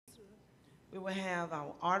We will have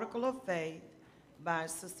our article of faith by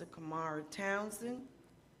Sister Kamara Townsend,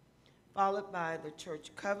 followed by the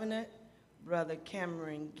church covenant, Brother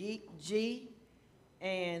Cameron G,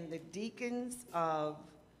 and the deacons of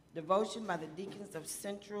devotion by the deacons of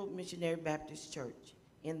Central Missionary Baptist Church,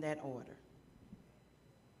 in that order.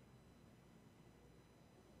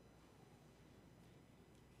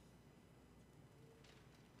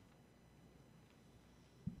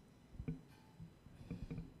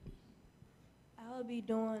 I will be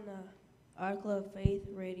doing the Article of Faith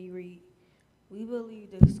Ready Read. We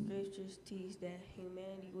believe the scriptures teach that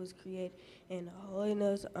humanity was created in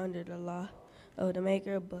holiness under the law of the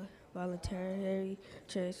Maker, but voluntary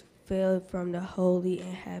choice fell from the holy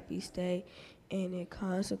and happy state, and in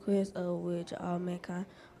consequence of which all mankind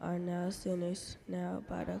are now sinners, now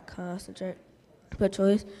by the constant but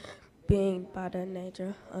choice being by the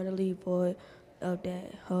nature utterly void of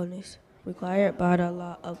that holiness required by the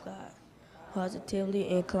law of God, positively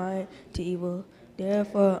inclined to evil,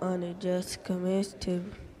 therefore under just commence to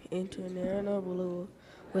internal rule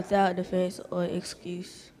without defense or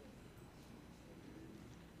excuse.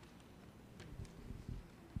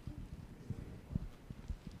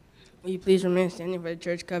 Will you please remain standing for the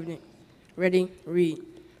church covenant? Ready? Read.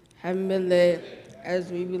 Having been led,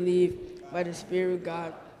 as we believe, by the Spirit of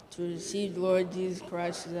God, to receive the Lord Jesus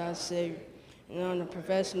Christ as our Savior, and on the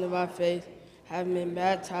profession of our faith, having been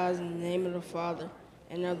baptized in the name of the Father,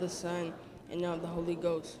 and of the Son, and of the Holy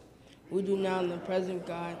Ghost, we do now in the presence of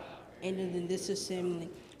God enter in this assembly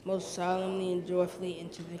most solemnly and joyfully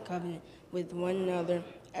into the covenant with one another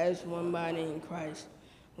as one body in Christ.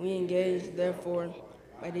 We engage, therefore,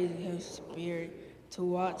 by the Holy Spirit, to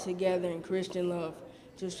walk together in Christian love,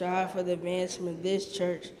 to strive for the advancement of this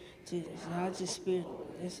church, to exalt the Spirit,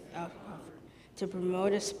 to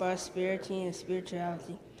promote its prosperity and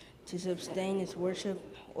spirituality, to sustain its worship,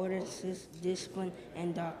 ordinances, discipline,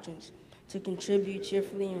 and doctrines, to contribute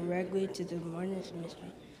cheerfully and regularly to the oneness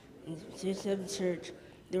mystery, and the petitions of the church,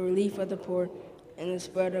 the relief of the poor, and the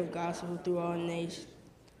spread of gospel through all nations.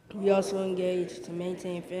 We also engage to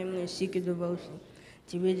maintain family and secret devotion,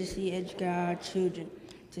 to religiously educate our children,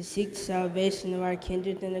 to seek the salvation of our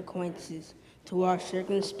kindred and acquaintances, to walk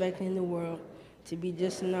circumspectly in the world, to be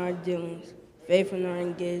just in our dealings, faithful in our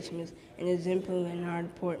engagements, and exemplary in our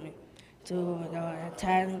deportment, to avoid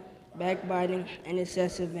tithing, backbiting, and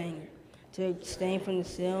excessive anger, to abstain from the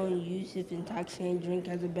sale and use of intoxicating drink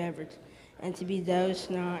as a beverage, and to be zealous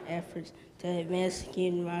in our efforts to advance the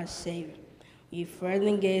kingdom of our Savior. We further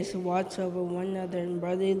engage to watch over one another in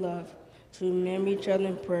brotherly love, to remember each other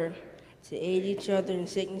in prayer, to aid each other in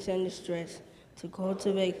sickness and distress, to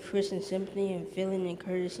cultivate Christian sympathy and feeling and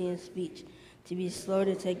courtesy in speech, to be slow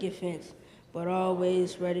to take offense, but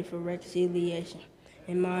always ready for reconciliation,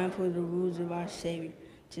 and mindful of the rules of our Savior,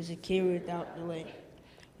 to secure without delay.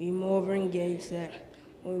 We moreover engage that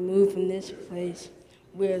when we move from this place,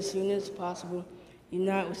 we as soon as possible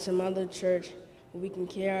unite with some other church where we can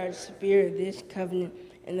carry our spirit of this covenant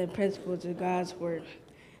and the principles of God's word.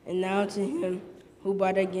 And now to him who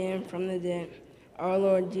brought again from the dead, our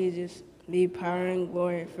Lord Jesus, be power and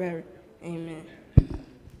glory forever. Amen.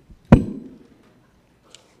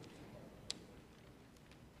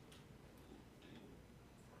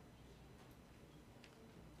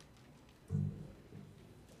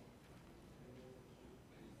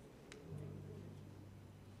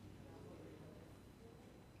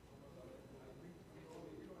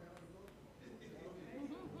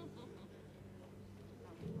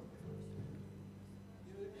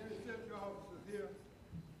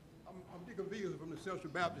 I'm Deacon Beals from the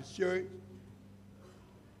Central Baptist Church.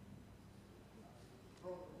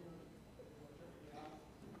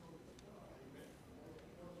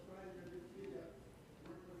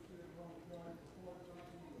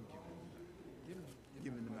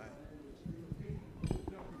 Give me the mic.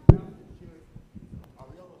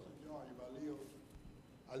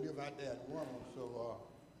 I live out there at Warner, so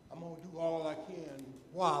I'm going to do all I can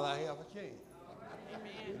while I have a chance.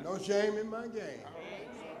 No shame in my game.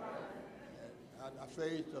 I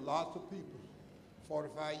faced lots of people,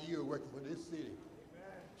 45 years working for this city.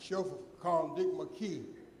 Chauffeur called Dick McKee.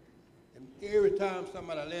 And every time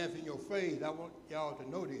somebody laughs in your face, I want y'all to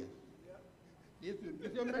know this. This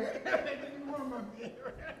is your man. This is one of my men.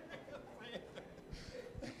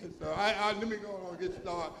 So let me go on and get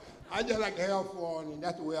started. I just like to have fun, and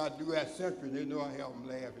that's the way I do at Central. They know I help them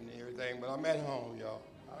laughing and everything, but I'm at home, y'all.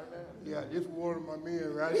 Yeah, this is one of my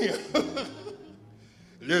men right here.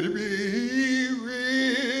 Let it be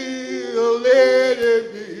real, let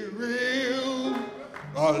it be real.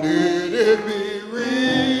 Oh, let it be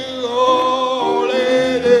real, oh,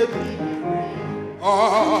 let it be real.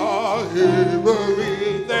 Oh,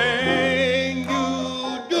 everything you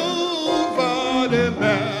do for the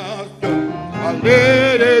master.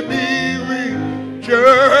 Let it be real,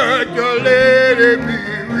 church, let it be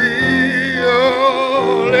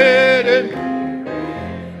real, let it,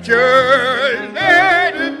 church,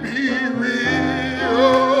 let it be real,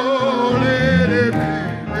 let it be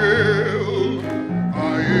real.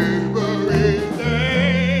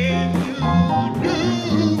 Everything you do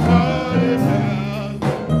for the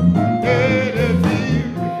master, let it be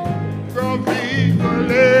from people,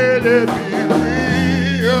 let it be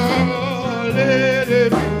real, let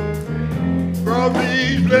it be from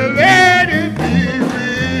people, let it be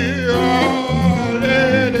real,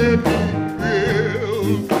 let it be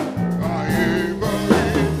real.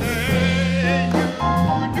 Everything you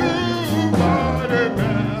do for the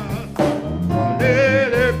master,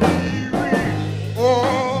 let it be real.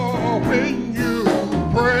 Oh, when you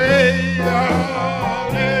pray,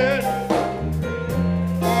 let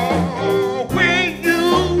oh, when you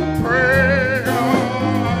pray,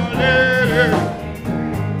 let it,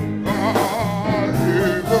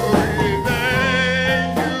 everything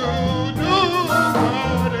you do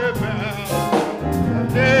for the master,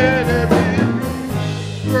 let it be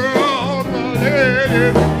real, let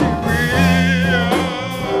it be real,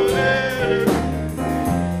 let it be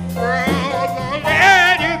brother,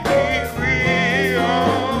 let it be real,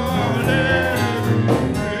 let it be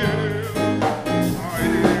real.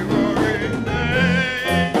 Everything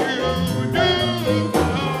you do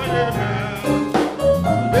for the master,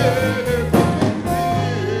 let it be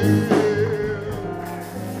real.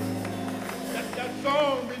 That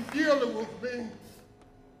song been dealing with me,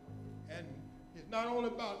 and it's not only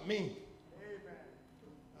about me.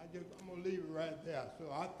 I'm gonna leave it right there. So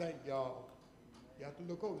I thank y'all. You have to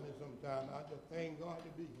look over me sometime. I just thank God to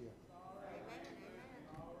be here.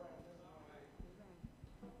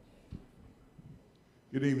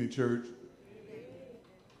 Good evening, church.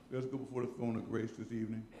 Let's go before the throne of grace this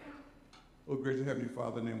evening. Oh, gracious Heavenly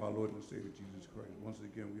Father, in the name of our Lord and Savior Jesus Christ. Once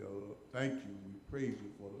again, we thank you, we praise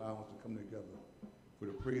you for allowing us to come together for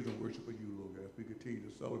the praise and worship of you, Lord God, as we continue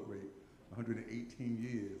to celebrate 118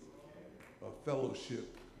 years of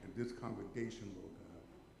fellowship in this congregation, Lord God.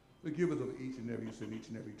 Forgive us of each and every sin, each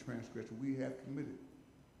and every transgression we have committed.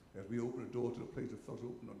 As we open the door to the place of fellowship,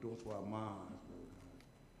 open the door to our minds, Lord God.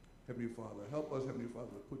 Heavenly Father, help us, Heavenly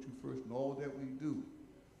Father, to put you first in all that we do.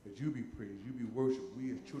 That you be praised, you be worshiped, we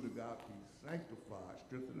as children of God be sanctified,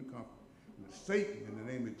 strengthened, and comforted. And that Satan, in the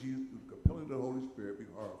name of Jesus, through the compelling of the Holy Spirit, be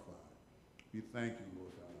horrified. We thank you, Lord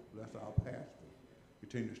God. Bless our pastor.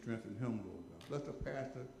 Continue to strengthen him, Lord God. Bless the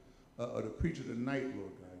pastor, the preacher tonight,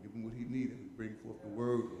 Lord God. Give him what he needed to bring forth the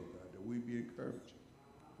word, Lord God, that we be encouraged.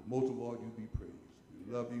 But most of all, you be praised. We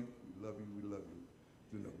love you, we love you, we love you.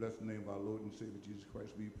 In the blessed name of our Lord and Savior Jesus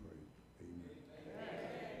Christ, we pray. Amen.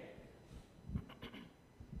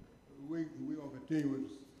 We're going to continue with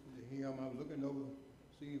the hymn. I'm looking over,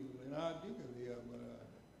 seeing an deacon here, but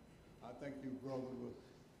I thank you, brother,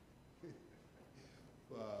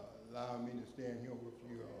 for allowing me to stand here with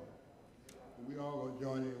you all. We all going to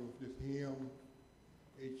join in with this hymn,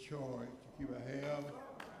 a charge to keep a hand,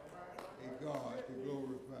 a God to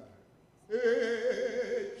glorify. A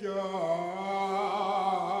charge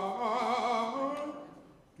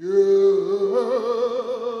to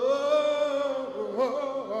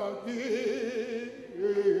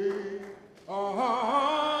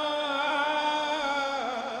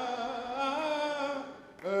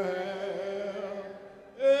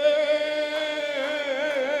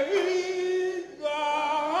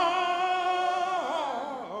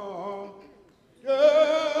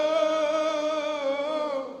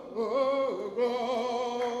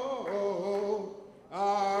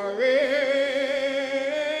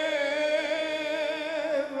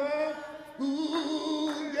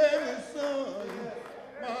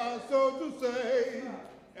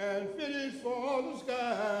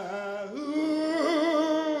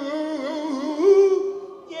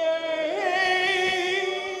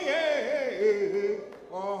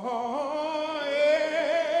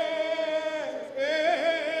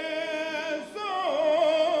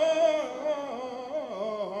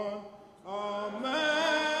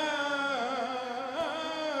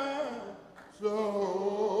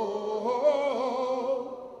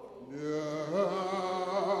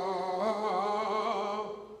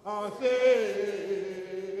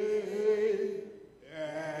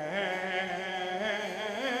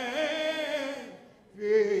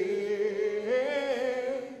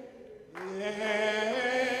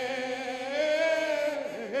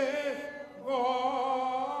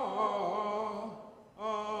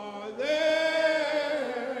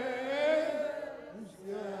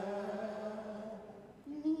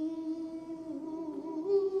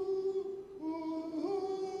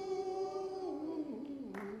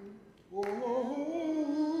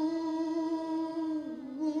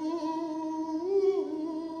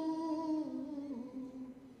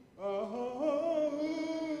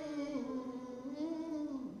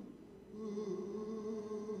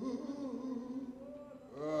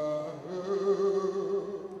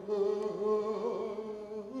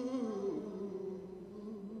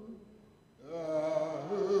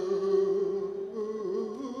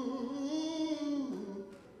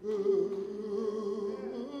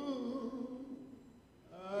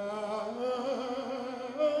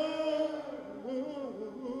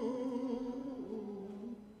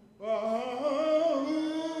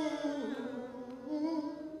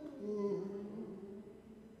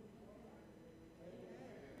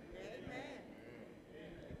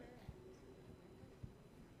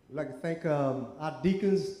like to thank our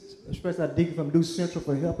deacons, especially our deacon from New Central,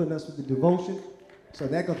 for helping us with the devotion. So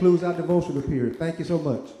that concludes our devotional period. Thank you so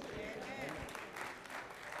much.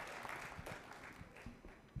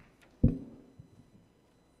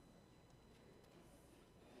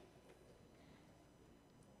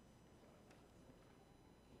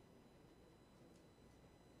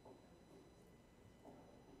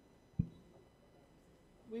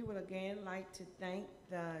 We would again like to thank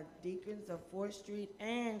the deacons of 4th Street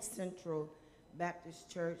and Central Baptist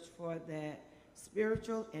Church for that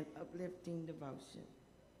spiritual and uplifting devotion.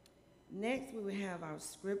 Next, we will have our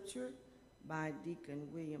scripture by Deacon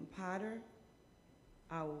William Potter,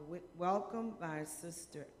 our welcome by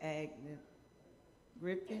Sister Agnes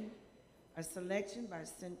Griffin, a selection by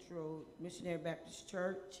Central Missionary Baptist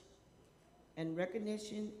Church, and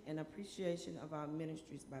recognition and appreciation of our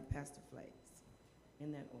ministries by Pastor Flakes.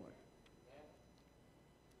 In that order.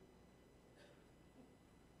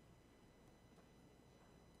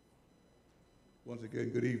 Once again,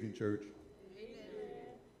 good evening, church.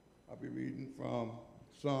 I'll be reading from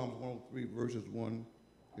Psalms 103, verses 1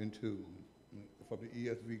 and 2, from the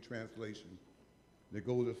ESV translation. It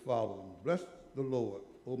goes as follows: Bless the Lord,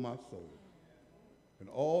 O my soul, and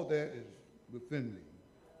all that is within me.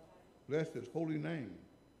 Bless his holy name.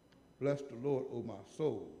 Bless the Lord, O my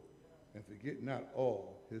soul, and forget not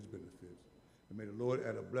all his benefits. And may the Lord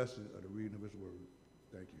add a blessing of the reading of his word.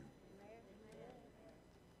 Thank you.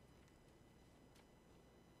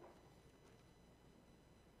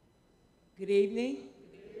 Good evening.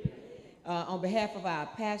 On behalf of our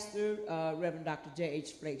pastor, Reverend Dr.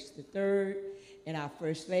 J.H. Flakes III, and our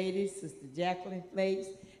First Lady, Sister Jacqueline Flakes,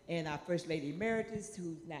 and our First Lady Emeritus,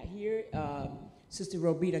 who's not here, Sister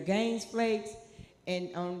Robita Gaines Flakes,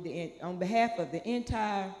 and on behalf of the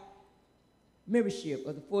entire membership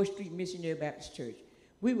of the 4th Street Missionary Baptist Church,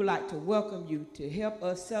 we would like to welcome you to help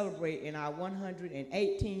us celebrate in our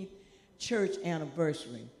 118th church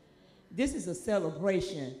anniversary. This is a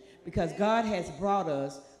celebration because God has brought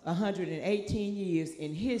us 118 years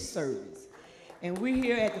in his service. And we're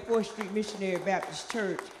here at the 4th Street Missionary Baptist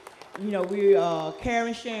Church. You know, we're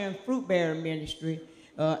Karen Sharon Fruit Bearing Ministry,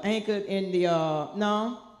 anchored in the,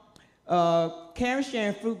 Karen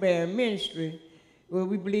Sharon Fruit Bearing Ministry, where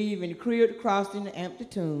we believe in the creed, the cross, and the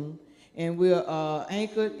amplitude, and we're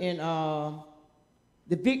anchored in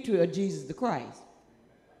the victory of Jesus the Christ.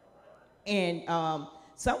 And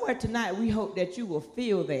somewhere tonight, we hope that you will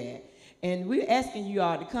feel that. And we're asking you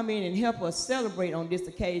all to come in and help us celebrate on this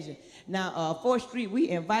occasion. Now, 4th Street, we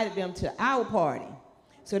invited them to our party.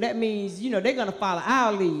 So that means, you know, they're going to follow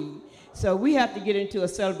our lead. So we have to get into a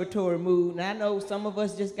celebratory mood. And I know some of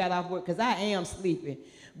us just got off work because I am sleepy.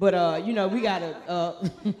 But, you know, we got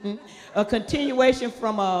a continuation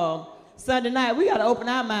from Sunday night. We got to open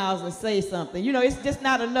our mouths and say something. You know, it's just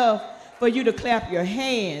not enough for you to clap your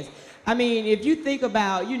hands. I mean, if you think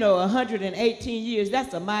about, you know, 118 years,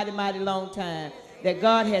 that's a mighty, mighty long time that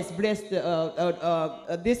God has blessed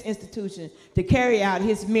this institution to carry out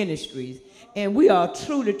his ministries. And we are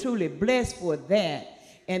truly, truly blessed for that.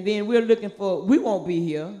 And then we're looking for, we won't be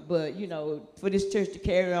here, but, you know, for this church to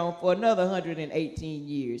carry on for another 118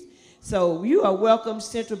 years. So you are welcome,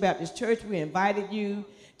 Central Baptist Church. We invited you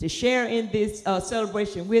to share in this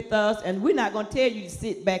celebration with us. And we're not going to tell you to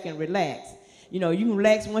sit back and relax. You know, you can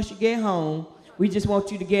relax once you get home. We just want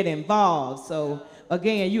you to get involved. So,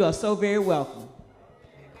 again, you are so very welcome.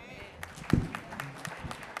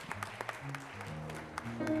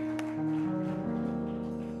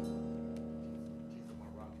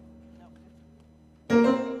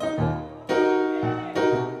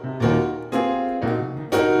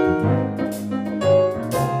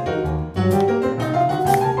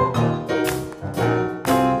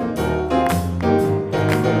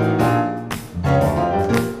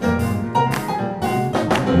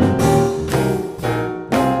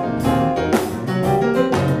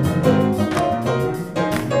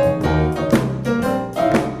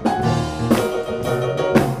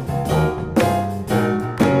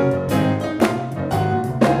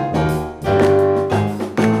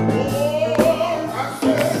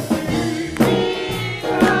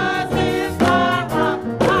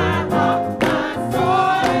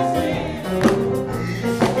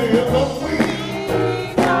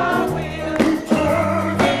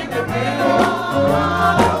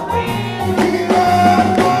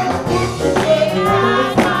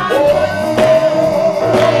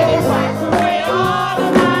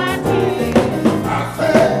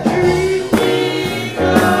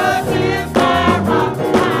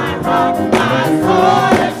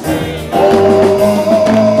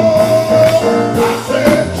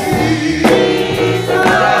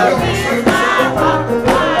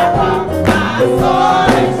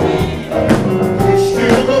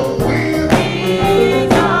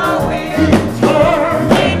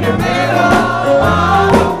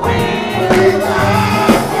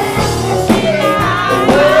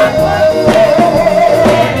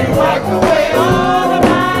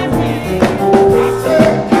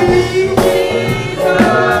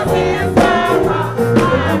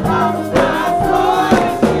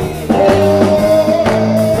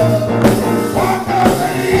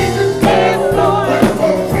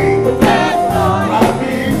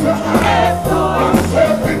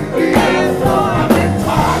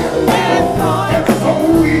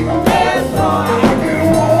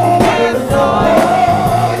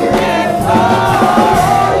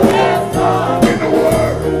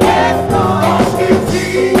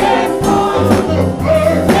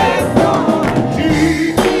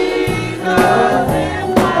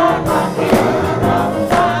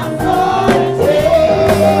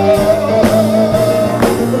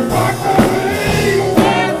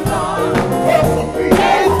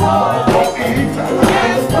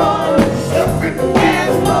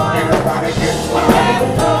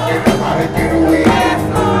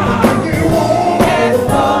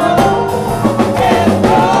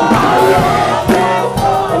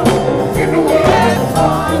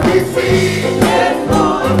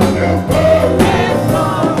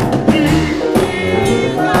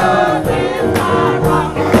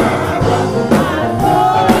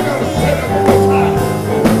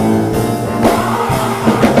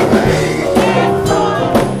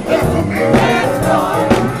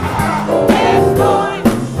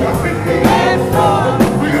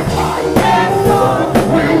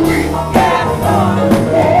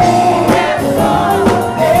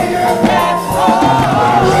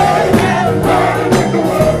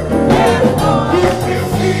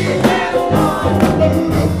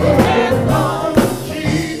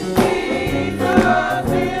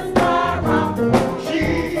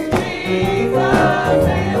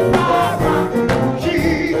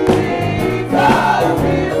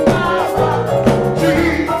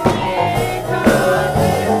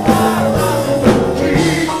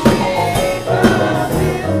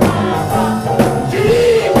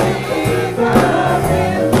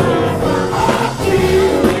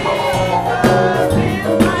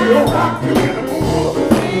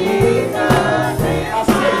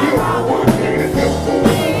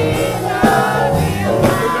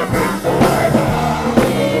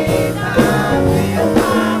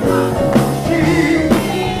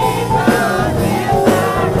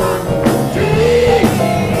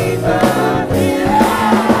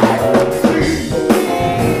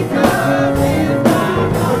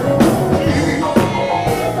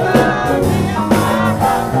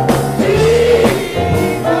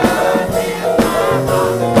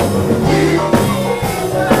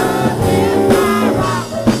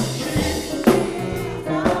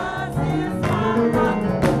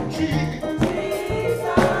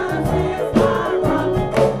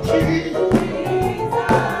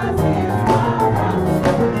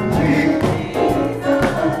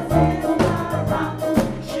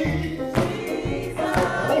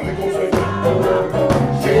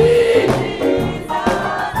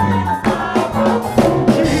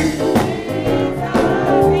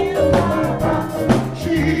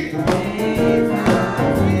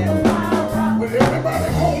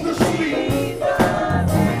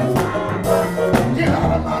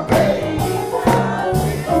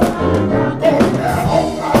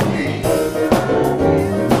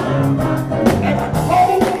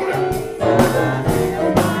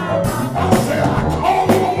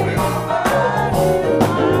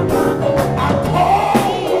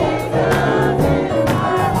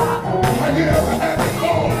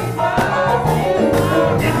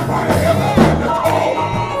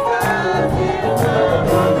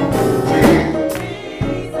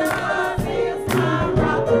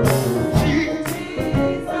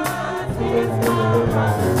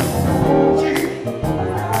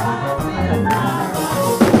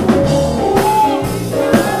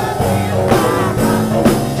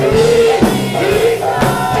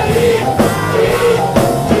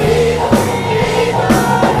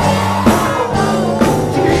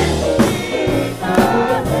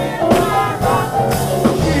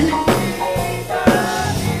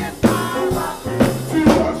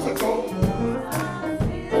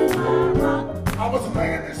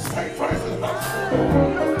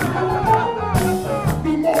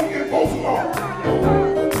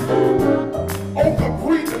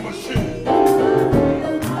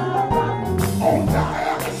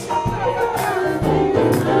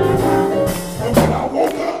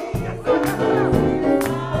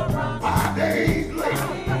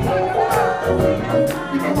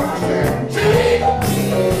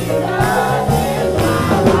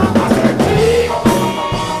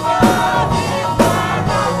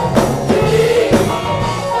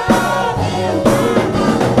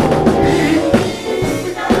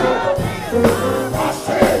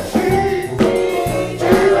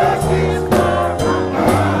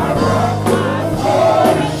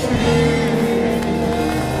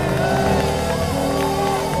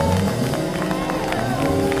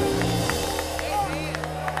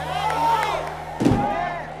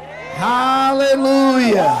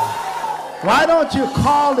 Hallelujah. Why don't you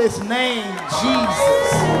call his name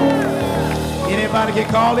Jesus? Anybody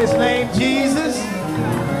can call his name Jesus?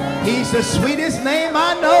 He's the sweetest name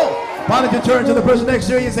I know. Why don't you turn to the person next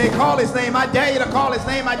to you and say, call his name. I dare you to call his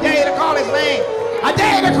name. I dare you to call his name. I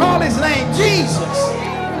dare you to call his name Jesus.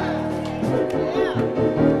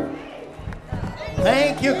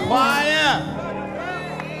 Thank you, choir.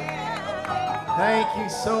 Thank you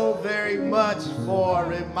so very much for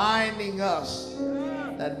reminding us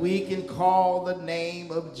that we can call the name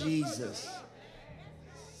of Jesus.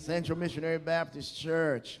 Central Missionary Baptist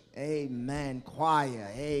Church, amen. Choir,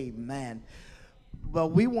 amen. But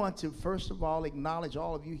we want to, first of all, acknowledge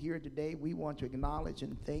all of you here today. We want to acknowledge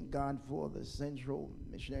and thank God for the Central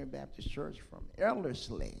Missionary Baptist Church from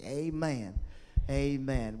Ellerslie, amen.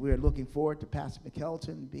 Amen. We're looking forward to Pastor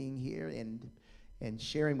McKelton being here and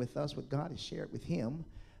sharing with us what God has shared with him.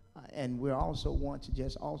 And we also want to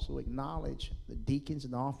just also acknowledge the deacons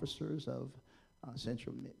and officers of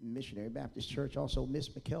Central Missionary Baptist Church. Also, Miss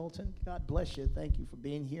McKelton, God bless you. Thank you for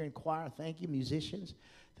being here. And choir, thank you. Musicians,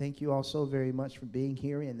 thank you also very much for being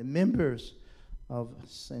here. And the members of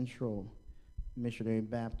Central Missionary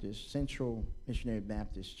Baptist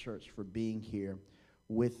Church for being here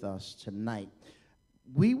with us tonight.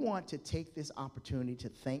 We want to take this opportunity to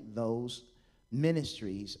thank those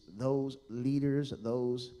ministries, those leaders,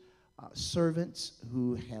 those servants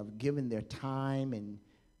who have given their time and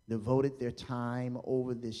devoted their time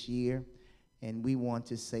over this year. And we want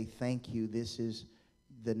to say thank you. This is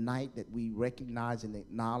the night that we recognize and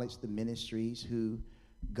acknowledge the ministries who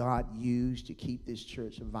God used to keep this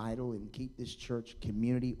church vital and keep this church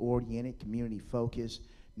community-oriented, community-focused,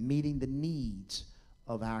 meeting the needs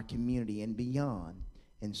of our community and beyond.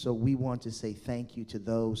 And so we want to say thank you to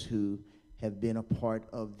those who have been a part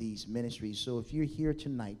of these ministries. So if you're here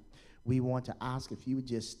tonight, we want to ask if you would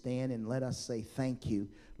just stand and let us say thank you.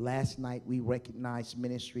 Last night we recognized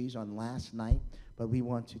ministries on last night, but we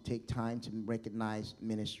want to take time to recognize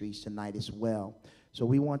ministries tonight as well. So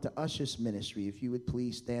we want the Ushers Ministry. If you would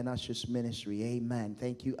please stand, Ushers Ministry. Amen.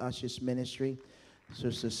 Thank you, Ushers Ministry.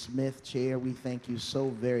 Sister Smith, Chair, we thank you so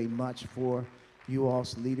very much for you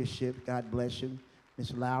all's leadership. God bless you.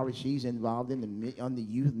 Miss Lowry, she's involved in the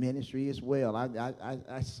youth ministry as well.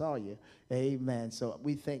 I saw you. Amen. So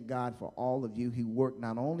we thank God for all of you who work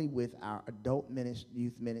not only with our adult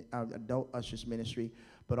adult ushers ministry,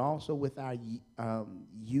 but also with our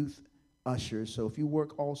youth ushers. So if you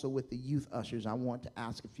work also with the youth ushers, I want to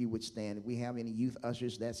ask if you would stand. If we have any youth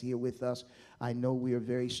ushers that's here with us, I know we are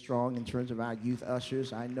very strong in terms of our youth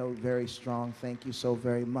ushers. I know very strong. Thank you so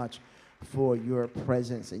very much for your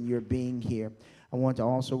presence and your being here. I want to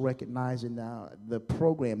also recognize in the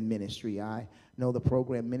program ministry. I know the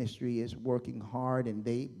program ministry is working hard, and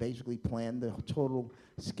they basically plan the total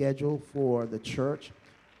schedule for the church.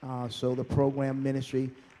 So the program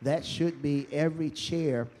ministry, that should be every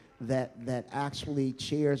chair that actually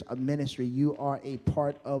chairs a ministry. You are a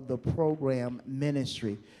part of the program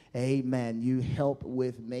ministry. Amen. You help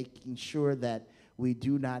with making sure that we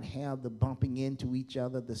do not have the bumping into each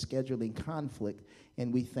other, the scheduling conflict.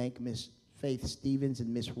 And we thank Miss Faith Stevens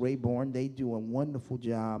and Miss Rayborn. They do a wonderful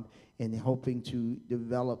job in helping to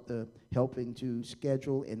helping to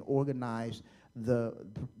schedule and organize the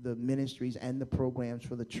ministries and the programs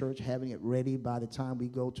for the church, having it ready by the time we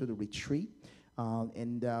go to the retreat,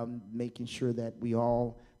 and making sure that we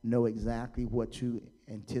all know exactly what to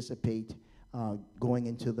anticipate going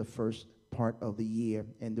into the first part of the year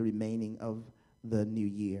and the remaining of the new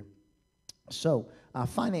year. So,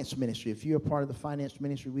 finance ministry, if you're a part of the finance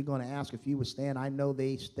ministry, we're going to ask if you would stand. I know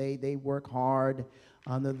they work hard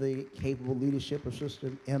under the capable leadership of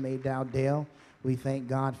Sister M.A. Dowdell. We thank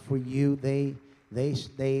God for you. They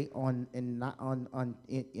stay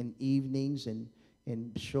in evenings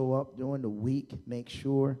and show up during the week, make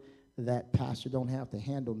sure that pastor don't have to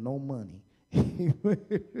handle no money.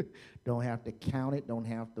 Don't have to count it, don't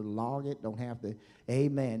have to log it, don't have to,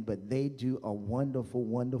 amen. But they do a wonderful,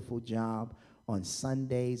 wonderful job on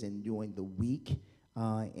Sundays and during the week.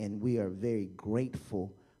 And we are very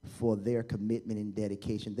grateful for their commitment and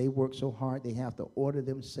dedication. They work so hard, they have to order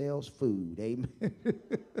themselves food. Amen.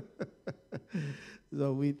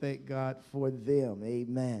 So we thank God for them.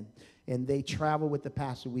 Amen. And they travel with the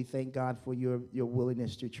pastor. We thank God for your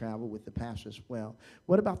willingness to travel with the pastor as well.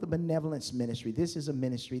 What about the benevolence ministry? This is a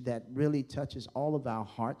ministry that really touches all of our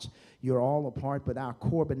hearts. You're all a part, but our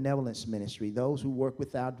core benevolence ministry. Those who work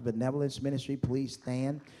with our benevolence ministry, please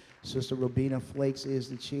stand. Sister Robina Flakes is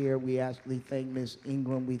the chair. We actually thank Ms.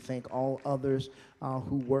 Ingram. We thank all others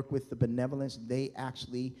who work with the benevolence. They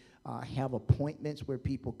actually have appointments where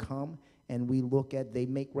people come, and we look at, they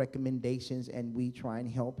make recommendations, and we try and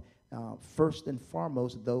help first and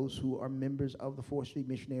foremost those who are members of the 4th Street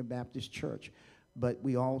Missionary Baptist Church. But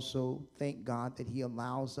we also thank God that he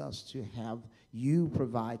allows us to have you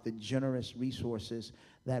provide the generous resources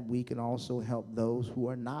that we can also help those who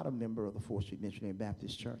are not a member of the 4th Street Missionary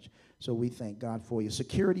Baptist Church. So we thank God for you.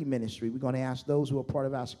 Security ministry. We're going to ask those who are part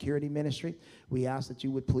of our security ministry. We ask that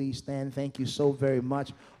you would please stand. Thank you so very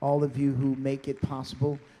much, all of you who make it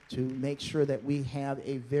possible to make sure that we have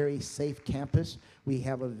a very safe campus. We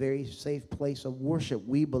have a very safe place of worship.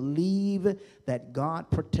 We believe that God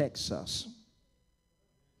protects us.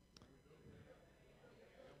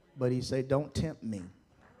 But he said, don't tempt me.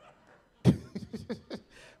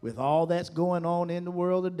 With all that's going on in the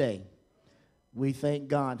world today, we thank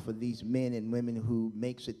God for these men and women who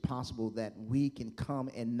makes it possible that we can come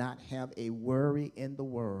and not have a worry in the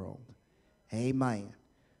world. Amen.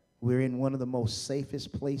 We're in one of the most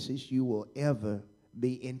safest places you will ever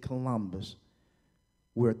be in Columbus.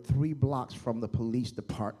 We're 3 blocks from the police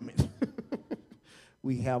department.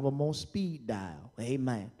 We have them on speed dial.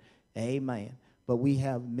 Amen. Amen. But we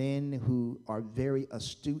have men who are very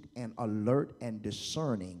astute and alert and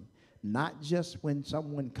discerning, not just when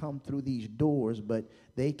someone comes through these doors, but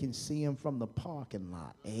they can see them from the parking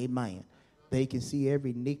lot. Amen. They can see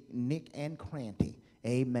every nick and cranny.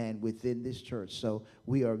 Amen, within this church. So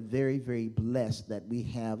we are very, very blessed that we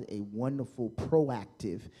have a wonderful,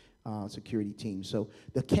 proactive security team. So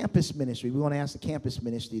the campus ministry, we want to ask the campus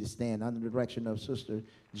ministry to stand under the direction of Sister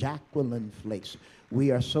Jacqueline Flakes.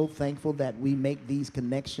 We are so thankful that we make these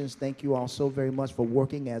connections. Thank you all so very much for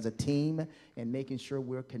working as a team and making sure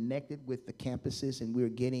we're connected with the campuses, and we're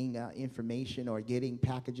getting information or getting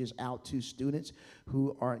packages out to students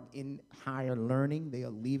who are in higher learning. They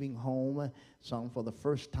are leaving home, some for the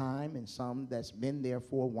first time and some that's been there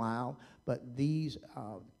for a while. But these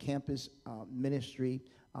campus ministry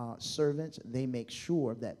servants, they make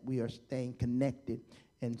sure that we are staying connected,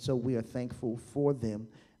 and so we are thankful for them.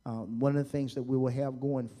 One of the things that we will have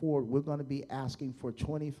going forward, we're going to be asking for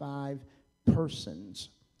 25 persons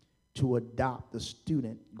to adopt the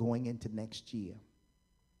student going into next year.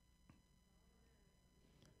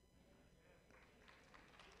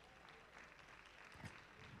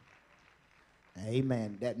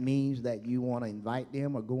 Amen. That means that you want to invite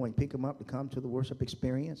them or go and pick them up to come to the worship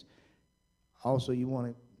experience. Also, you want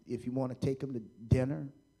to, if you want to take them to dinner,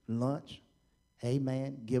 lunch,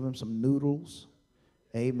 amen, give them some noodles,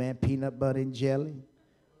 amen, peanut butter and jelly.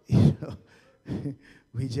 You know,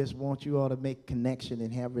 we just want you all to make connection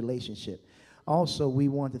and have relationship. Also, we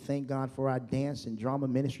want to thank God for our dance and drama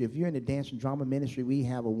ministry. If you're in the dance and drama ministry, we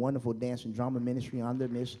have a wonderful dance and drama ministry under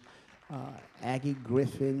Miss Aggie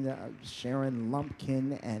Griffin, Sharon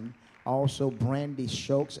Lumpkin, and also Brandy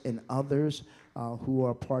Shokes and others who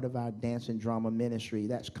are part of our dance and drama ministry.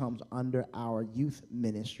 That comes under our youth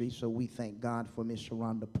ministry. So we thank God for Miss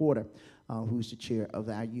Sharonda Porter, who's the chair of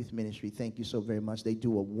our youth ministry. Thank you so very much. They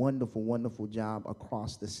do a wonderful, wonderful job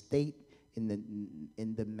across the state in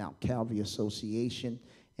the Mount Calvary Association.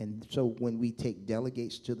 And so when we take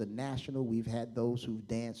delegates to the national, we've had those who've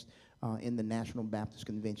danced in the National Baptist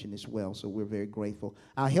Convention as well, so we're very grateful.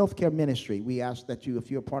 Our healthcare ministry, we ask that you, if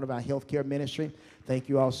you're a part of our healthcare ministry, thank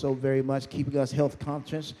you all so very much, keeping us health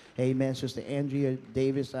conscious. Amen. Sister Andrea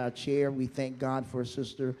Davis, our chair, we thank God for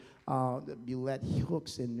Sister Bulette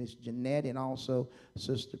Hooks and Miss Jeanette, and also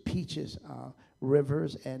Sister Peaches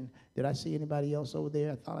Rivers. And did I see anybody else over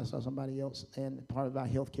there? I thought I saw somebody else and part of our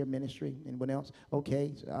healthcare ministry. Anyone else?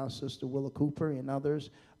 Okay, Sister Willa Cooper and others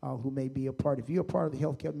who may be a part. If you're a part of the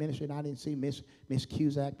healthcare ministry, and I didn't see Miss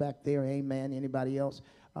Cusack back there, amen. Anybody else?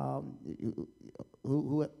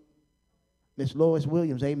 Who Miss Lois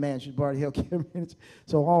Williams, amen. She's part of the healthcare ministry.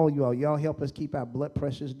 So all y'all help us keep our blood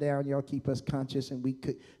pressures down. Y'all keep us conscious, and we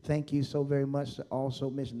could thank you so very much. Also,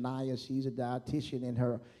 Miss Naya, she's a dietitian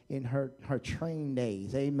in her train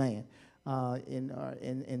days, amen.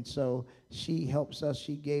 And so she helps us.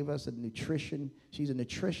 She gave us a nutrition. She's a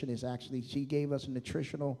nutritionist, actually. She gave us a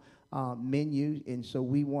nutritional menu, and so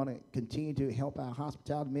we want to continue to help our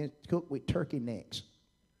hospitality men cook with turkey necks.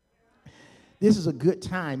 This is a good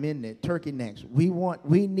time, isn't it? Turkey necks.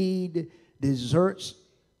 We need desserts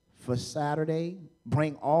for Saturday.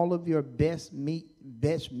 Bring all of your best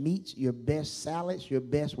meats, your best salads, your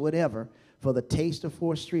best whatever for the Taste of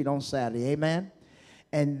 4th Street on Saturday. Amen.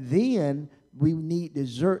 And then we need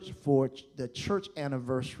desserts for the church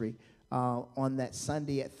anniversary on that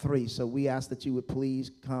Sunday at 3. So we ask that you would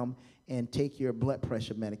please come and take your blood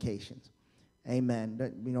pressure medications. Amen.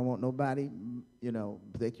 We don't want nobody,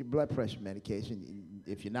 take your blood pressure medication.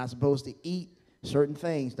 If you're not supposed to eat certain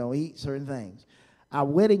things, don't eat certain things. Our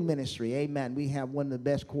wedding ministry, amen. We have one of the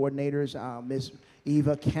best coordinators, Miss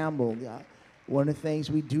Eva Campbell. One of the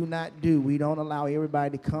things we do not do, we don't allow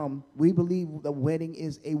everybody to come. We believe the wedding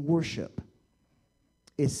is a worship.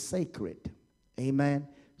 It's sacred. Amen.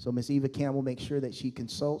 So Miss Eva Campbell makes sure that she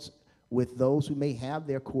consults with those who may have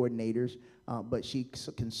their coordinators, but she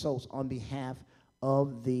consults on behalf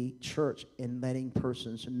of the church in letting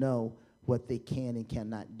persons know what they can and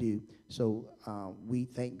cannot do. So we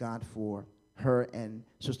thank God for her, and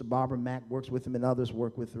Sister Barbara Mack works with them, and others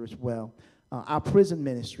work with her as well. Our prison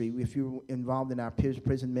ministry, if you're involved in our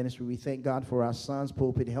prison ministry, we thank God for our sons,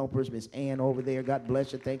 pulpit helpers, Miss Ann over there. God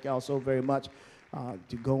bless you. Thank y'all so very much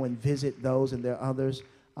to go and visit those, and there are others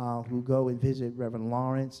who go and visit Reverend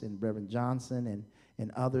Lawrence and Reverend Johnson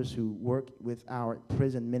and others who work with our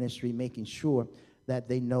prison ministry, making sure that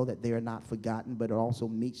they know that they are not forgotten, but it also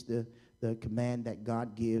meets the command that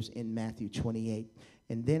God gives in Matthew 28.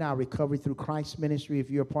 And then our Recovery Through Christ ministry, if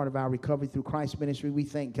you're a part of our Recovery Through Christ ministry, we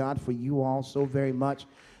thank God for you all so very much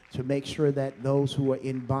to make sure that those who are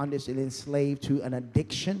in bondage and enslaved to an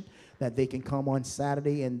addiction, that they can come on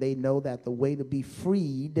Saturday and they know that the way to be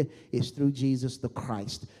freed is through Jesus the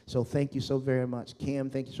Christ. So thank you so very much. Kim,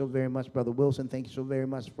 thank you so very much. Brother Wilson, thank you so very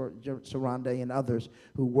much for Saranda and others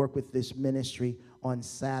who work with this ministry on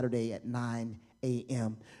Saturday at 9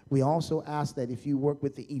 a.m. We also ask that if you work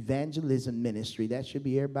with the evangelism ministry, that should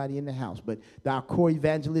be everybody in the house, but our core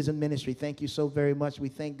evangelism ministry, thank you so very much. We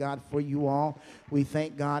thank God for you all. We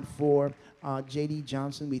thank God for J.D.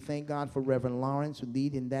 Johnson. We thank God for Reverend Lawrence, who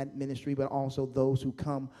lead in that ministry, but also those who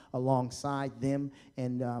come alongside them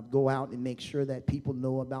and go out and make sure that people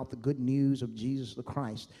know about the good news of Jesus the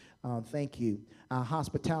Christ. Thank you. Our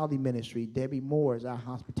hospitality ministry, Debbie Moore is our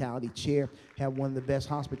hospitality chair. Have one of the best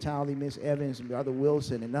hospitality, Miss Evans, and Brother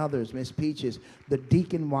Wilson, and others, Miss Peaches. The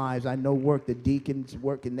deacon wives, I know the deacons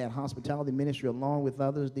work in that hospitality ministry along with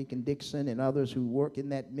others, Deacon Dixon and others who work in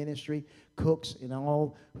that ministry, cooks and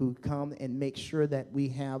all who come and make sure that we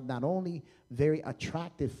have not only very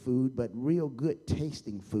attractive food, but real good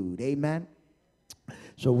tasting food. Amen.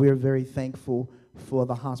 So we're very thankful for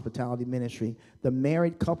the hospitality ministry. The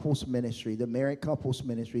married couples ministry,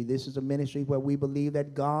 this is a ministry where we believe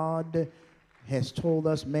that God has told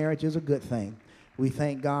us marriage is a good thing. We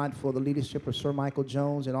thank God for the leadership of Sir Michael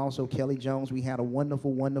Jones and also Kelly Jones. We had a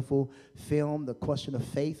wonderful, wonderful film, The Question of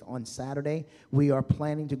Faith, on Saturday. We are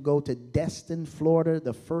planning to go to Destin, Florida,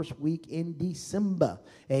 the first week in December.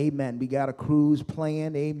 Amen. We got a cruise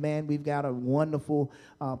planned. Amen. We've got a wonderful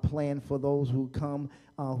plan for those who come,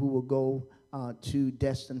 who will go to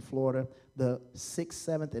Destin, Florida, the 6th,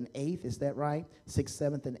 7th, and 8th. Is that right? 6th,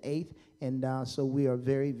 7th, and 8th. And so we are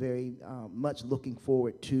very, very much looking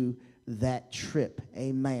forward to that trip.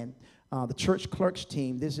 Amen. The church clerks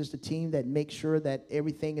team, this is the team that makes sure that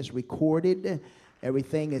everything is recorded,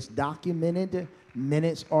 everything is documented,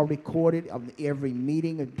 minutes are recorded of every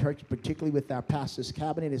meeting of church, particularly with our pastor's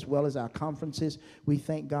cabinet as well as our conferences. We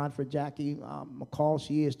thank God for Jackie McCall.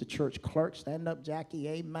 She is the church clerk. Stand up, Jackie.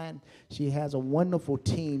 Amen. She has a wonderful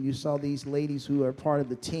team. You saw these ladies who are part of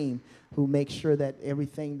the team who make sure that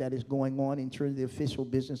everything that is going on in terms of the official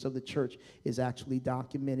business of the church is actually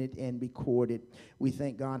documented and recorded. We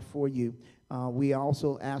thank God for you. We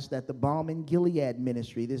also ask that the Balm in Gilead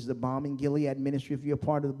ministry, this is the Balm in Gilead ministry. If you're a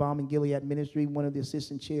part of the Balm in Gilead ministry, one of the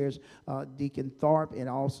assistant chairs, Deacon Tharp, and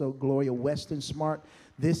also Gloria Weston Smart.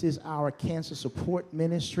 This is our cancer support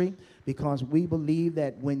ministry, because we believe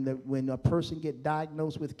that when a person gets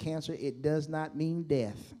diagnosed with cancer, it does not mean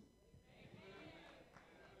death.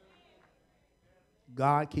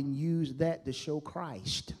 God can use that to show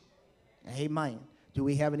Christ. Amen. Do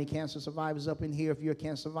we have any cancer survivors up in here? If you're a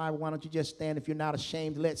cancer survivor, why don't you just stand if you're not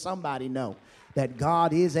ashamed to let somebody know that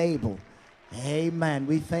God is able. Amen.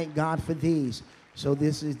 We thank God for these. So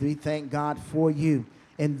we thank God for you.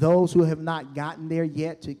 And those who have not gotten there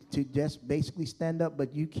yet to just basically stand up,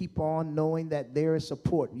 but you keep on knowing that there is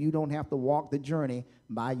support. You don't have to walk the journey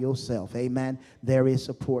by yourself. Amen. There is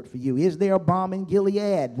support for you. Is there a balm in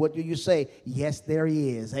Gilead? What do you say? Yes, there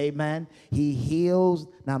is. Amen. He heals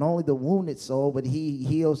not only the wounded soul, but he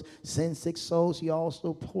heals sin-sick souls. He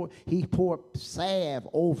also poured salve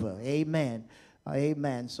over. Amen.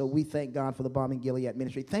 Amen. So we thank God for the Balm in Gilead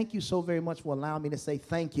ministry. Thank you so very much for allowing me to say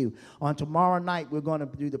thank you. On tomorrow night, we're going to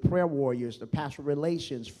do the prayer warriors, the pastoral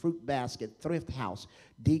relations, fruit basket, thrift house,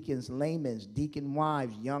 deacons, laymen, deacon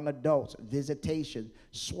wives, young adults, visitation,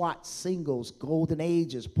 SWAT, singles, golden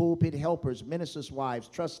ages, pulpit helpers, ministers' wives,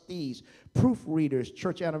 trustees, proofreaders,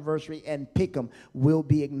 church anniversary, and Pick'em will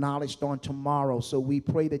be acknowledged on tomorrow. So we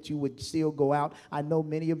pray that you would still go out. I know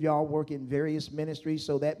many of y'all work in various ministries,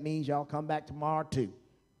 so that means y'all come back tomorrow too.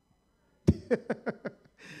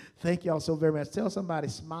 Thank y'all so very much. Tell somebody,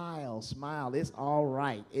 smile, smile. It's all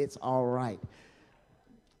right. It's all right.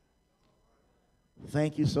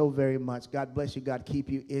 Thank you so very much. God bless you. God keep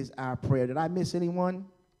you is our prayer. Did I miss anyone?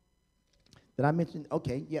 Did I mention?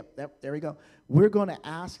 Okay, yep, there we go. We're going to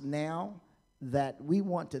ask now that we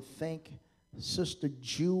want to thank Sister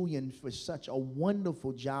Julian for such a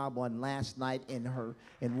wonderful job on last night in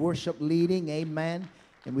worship leading. Amen.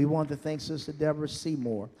 And we want to thank Sister Deborah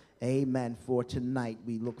Seymour. Amen. For tonight.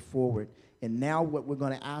 We look forward. And now what we're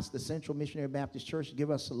going to ask the Central Missionary Baptist Church to give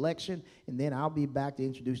us selection, and then I'll be back to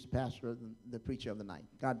introduce the pastor, the preacher of the night.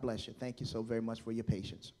 God bless you. Thank you so very much for your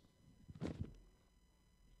patience.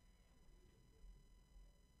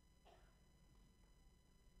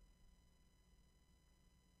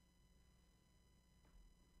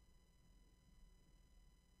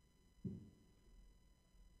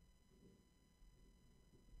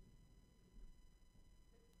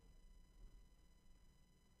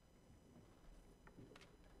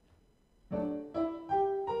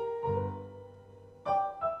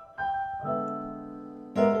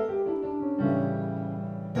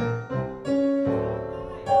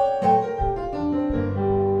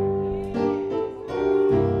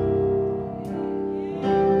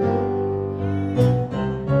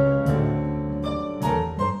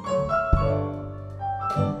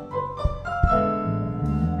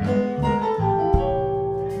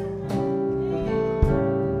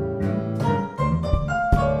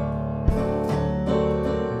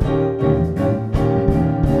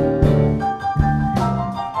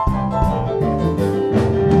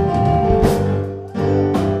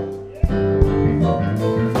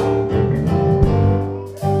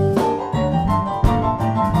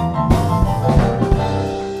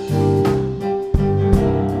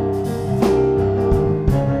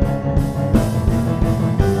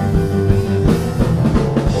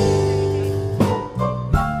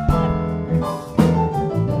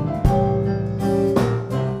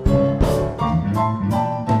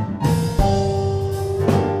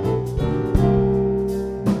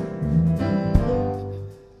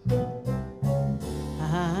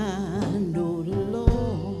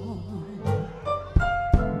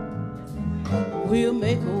 will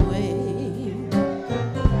make a way.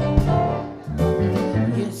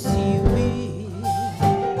 Yes, He will.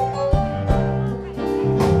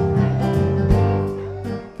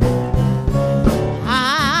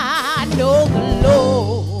 I know the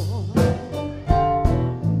Lord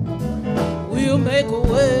will make a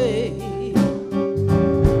way.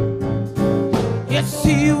 Yes,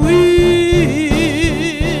 He will.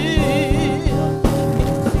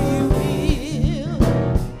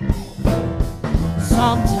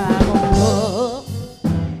 Sometimes I'm up,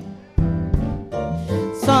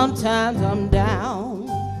 sometimes I'm down.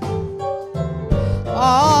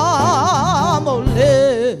 I'm a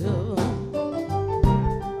little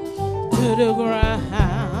to the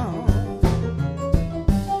ground,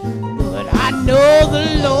 but I know the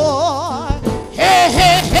Lord, hey,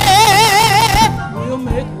 hey, hey, will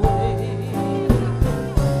make a way.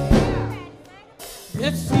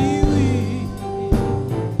 Yes, He will.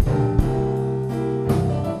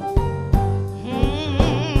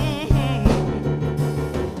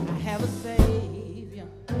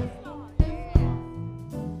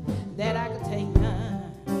 That I could take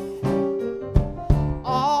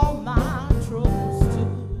all my troubles to.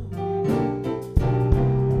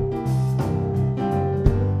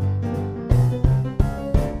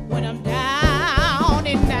 When I'm down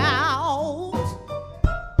and out,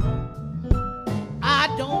 I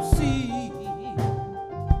don't see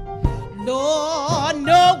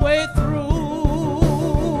no way through.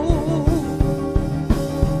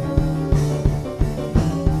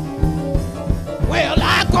 Well,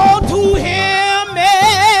 I go to Him in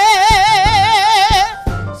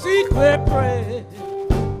secret prayer.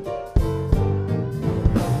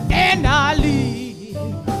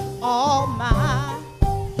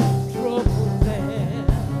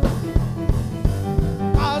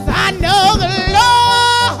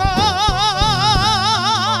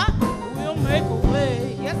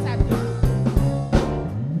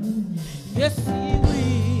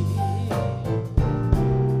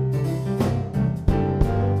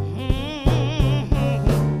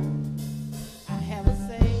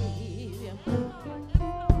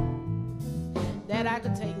 that I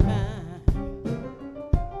could take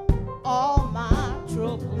all my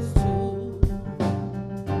troubles too.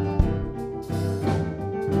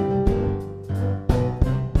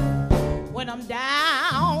 When I'm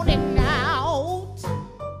down and out,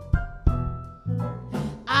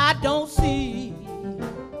 I don't see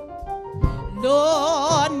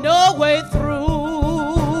no way through.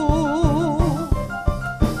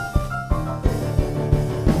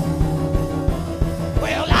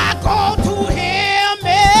 Well, I go to him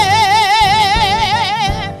in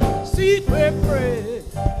secret prayer,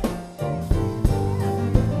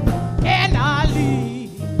 and I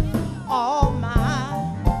leave all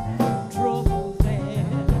my troubles there.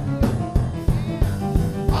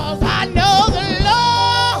 'Cause I know the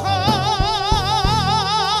Lord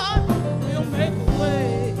will make a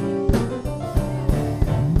way.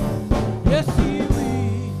 Yes, He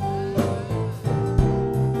will.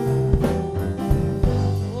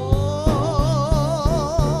 Oh,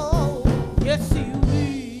 yes, He will.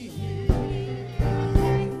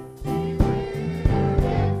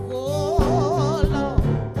 Oh, Lord.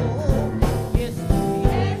 Oh, yes, He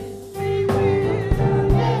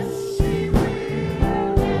will. Yes, He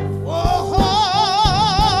will. Oh,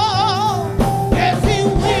 yes, He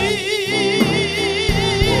will.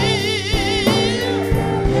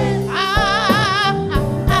 I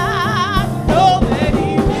know that He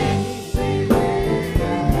will.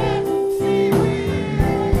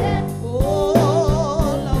 Oh,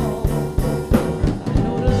 Lord,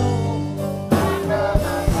 I know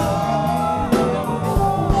the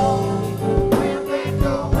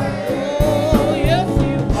Oh, yes, He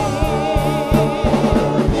will.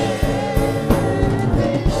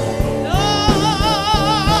 Lord,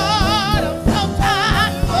 I'm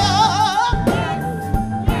sometimes up,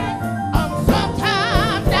 I'm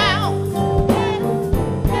sometimes down,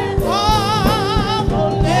 I'm a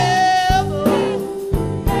level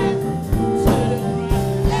to the ground.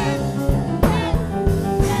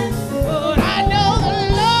 But I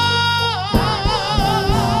know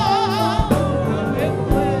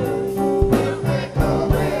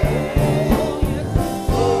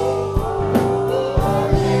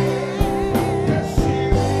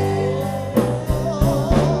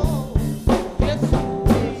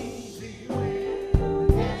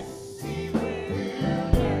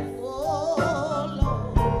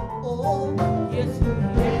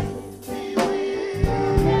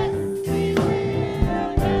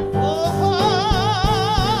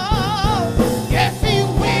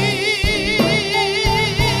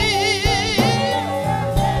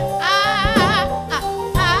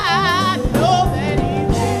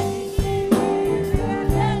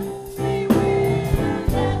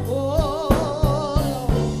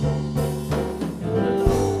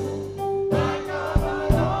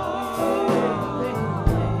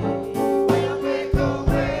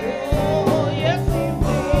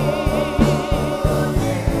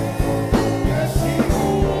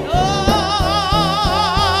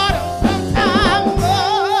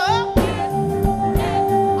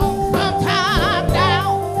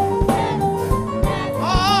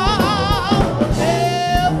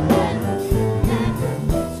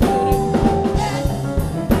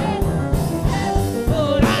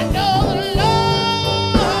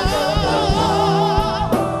Lord will make a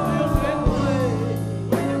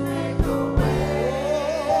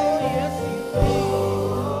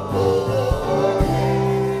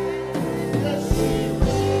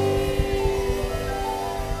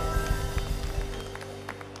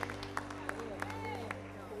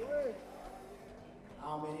way.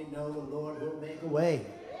 How many know the Lord will make a way?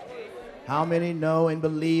 How many know and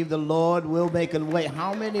believe the Lord will make a way?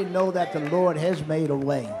 How many know that the Lord has made a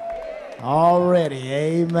way already?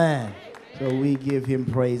 Amen. So we give him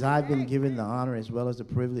praise. I've been given the honor as well as the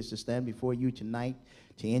privilege to stand before you tonight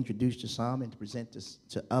to introduce to some and to present this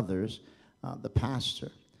to others the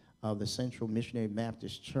pastor of the Central Missionary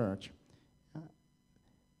Baptist Church.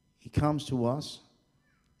 He comes to us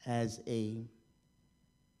as a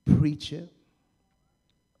preacher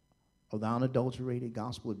of the unadulterated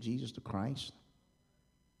gospel of Jesus the Christ.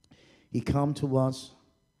 He come to us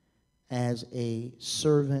as a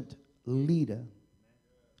servant leader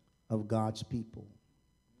of God's people.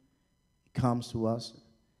 He comes to us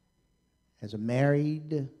as a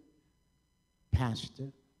married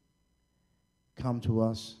pastor. Come to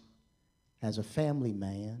us as a family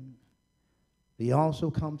man. He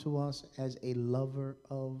also come to us as a lover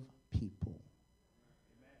of people.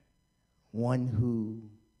 One who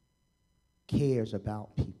cares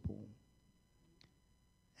about people.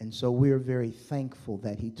 And so we're very thankful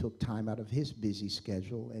that he took time out of his busy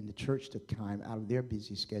schedule and the church took time out of their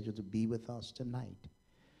busy schedule to be with us tonight,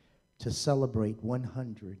 to celebrate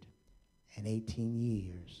 118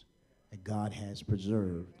 years that God has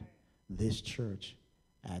preserved this church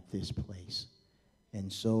at this place.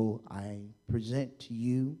 And so I present to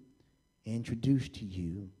you, introduce to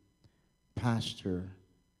you, Pastor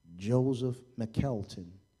Joseph McKelton,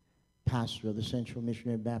 pastor of the Central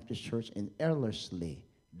Missionary Baptist Church in Ellerslie,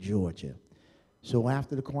 Georgia. So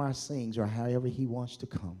after the choir sings, or however he wants to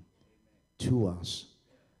come to us,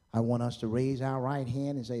 I want us to raise our right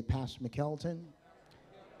hand and say, Pastor McKelton,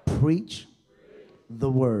 preach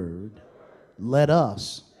the word. Let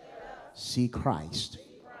us see Christ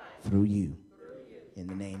through you. In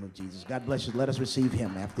the name of Jesus. God bless you. Let us receive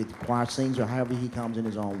him after the choir sings or however he comes in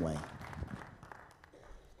his own way.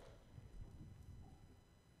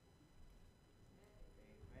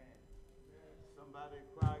 Somebody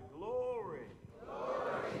cry, glory.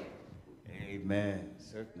 Glory. Amen.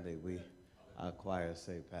 Certainly our choir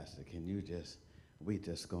say, Pastor, we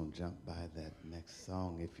just gonna jump by that next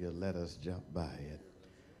song if you let us jump by it.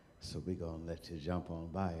 So we're going to let you jump on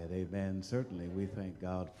by it. Amen. Certainly, we thank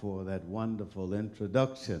God for that wonderful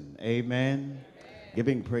introduction. Amen.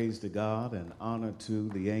 Giving praise to God and honor to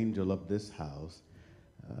the angel of this house,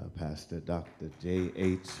 Pastor Dr.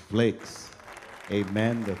 J.H. Flakes.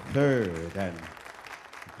 Amen. The third. And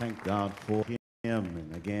thank God for him.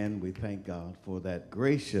 And again, we thank God for that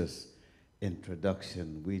gracious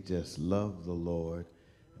introduction. We just love the Lord.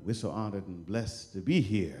 We're so honored and blessed to be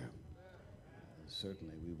here.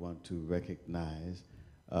 Certainly, we want to recognize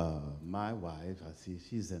my wife. I see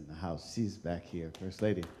she's in the house. She's back here, First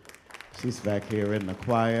Lady. She's back here in the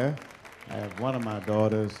choir. I have one of my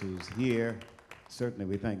daughters who's here. Certainly,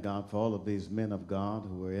 we thank God for all of these men of God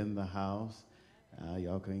who are in the house.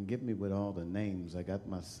 Y'all can get me with all the names. I got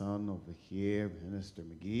my son over here, Minister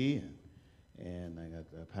McGee, and I got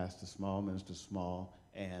Pastor Small, Minister Small,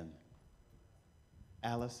 and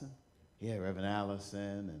Allison. Yeah, Reverend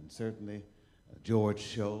Allison, and certainly George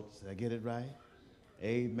Schultz. Did I get it right?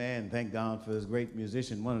 Amen. Thank God for this great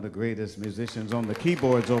musician, one of the greatest musicians on the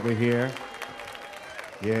keyboards over here.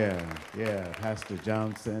 Yeah, Pastor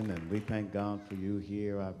Johnson, and we thank God for you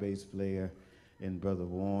here, our bass player, and Brother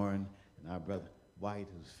Warren, and our brother White,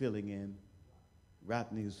 who's filling in,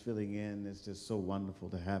 Rodney, who's filling in. It's just so wonderful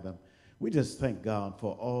to have him. We just thank God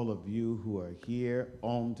for all of you who are here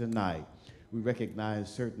on tonight. We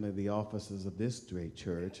recognize certainly the officers of this great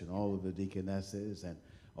church and all of the deaconesses and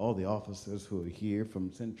all the officers who are here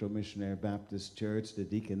from Central Missionary Baptist Church, the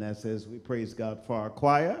deaconesses. We praise God for our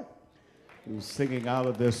choir who's singing out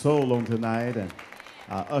of their soul on tonight, and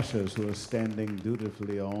our ushers who are standing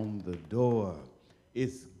dutifully on the door.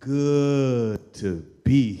 It's good to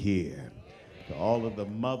be here. To all of the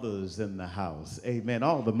mothers in the house, amen.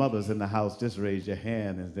 All the mothers in the house, just raise your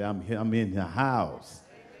hand and say, I'm in the house.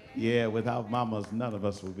 Yeah, without mamas, none of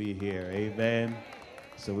us will be here. Amen.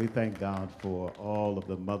 So we thank God for all of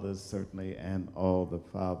the mothers, certainly, and all the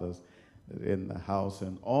fathers in the house,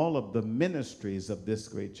 and all of the ministries of this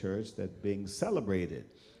great church that being celebrated,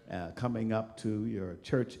 coming up to your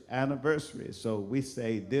church anniversary. So we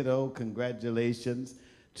say ditto, congratulations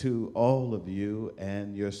to all of you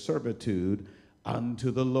and your servitude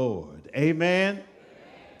unto the Lord. Amen.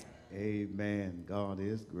 Amen. God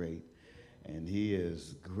is great. And he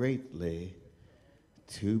is greatly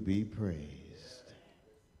to be praised.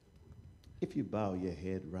 If you bow your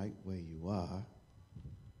head right where you are,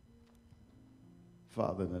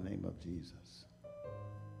 Father, in the name of Jesus,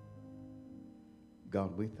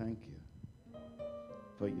 God, we thank you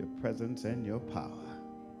for your presence and your power.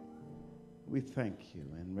 We thank you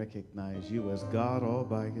and recognize you as God all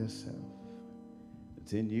by yourself.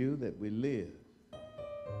 It's in you that we live,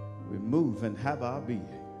 we move, and have our being.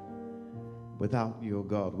 Without you, oh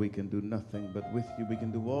God, we can do nothing, but with you we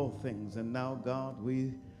can do all things. And now, God,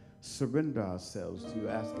 we surrender ourselves to you,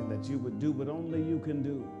 asking that you would do what only you can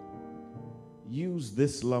do. Use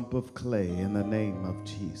this lump of clay in the name of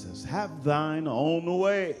Jesus. Have thine own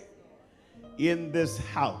way in this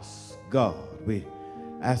house, God. We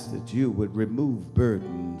ask that you would remove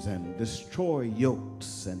burdens and destroy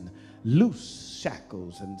yokes and loose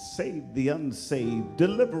shackles and save the unsaved.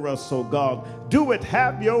 Deliver us, oh God. Do it.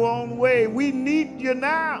 Have your own way. We need you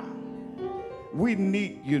now. We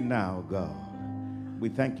need you now, God. We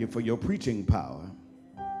thank you for your preaching power.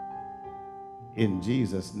 In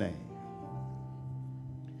Jesus' name.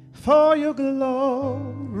 For your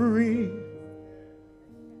glory,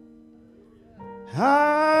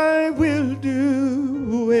 I will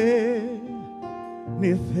do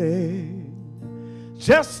anything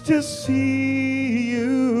just to see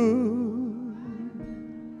you,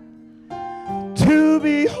 to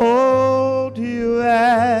behold you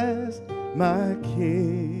as my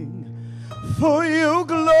King. for your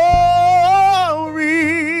glory,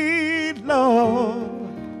 Lord.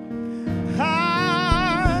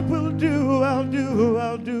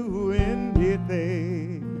 I'll do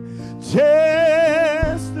anything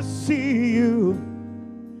just to see you,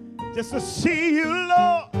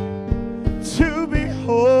 Lord, to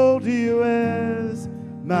behold you as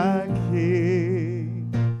my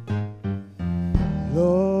King.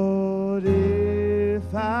 Lord, if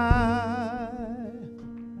I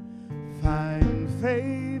find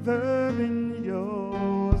favor in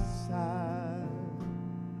your sight,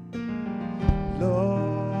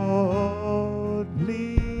 Lord,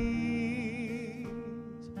 please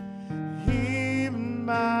hear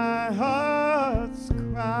my heart's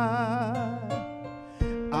cry.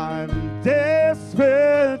 I'm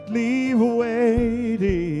desperately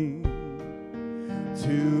waiting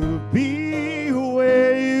to be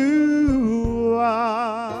where you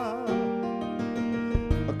are.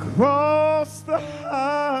 Across the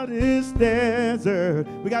hottest desert.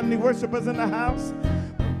 We got any worshipers in the house?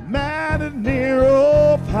 Mad and near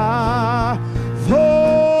or far,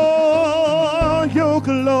 for your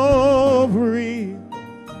glory,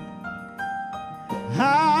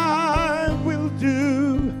 I will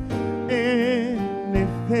do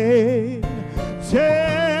anything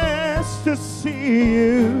just to see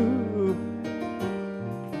you,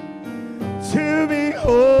 to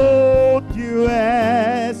behold you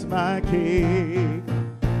as my King.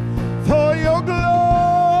 For your glory,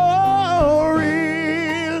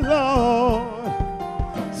 Lord,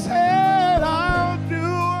 said I'll do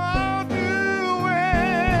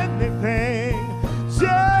anything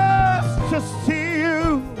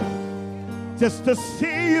just to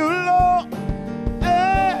see you, Lord,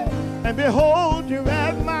 and behold you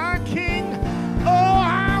as my King. Oh,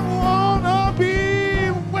 I wanna be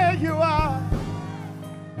where you are.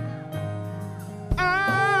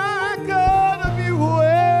 I gotta be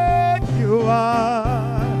where you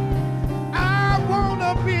are. I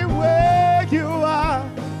wanna be where you are.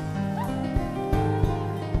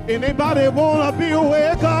 Anybody wanna be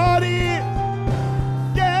where God is?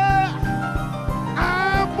 Yeah,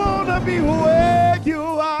 I wanna be where you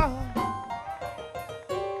are.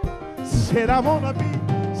 Said I wanna be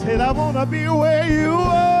where you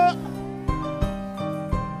are.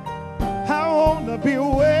 I wanna be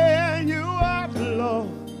where you are, Lord.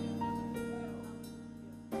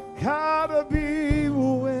 Gotta be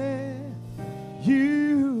where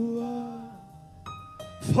you are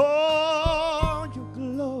for your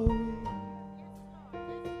glory.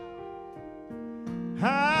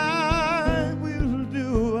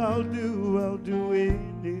 I'll do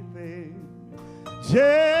anything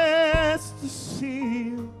just to see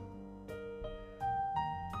you,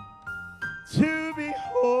 to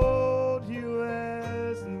behold you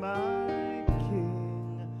as my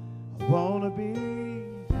King. I wanna be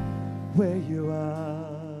where you are.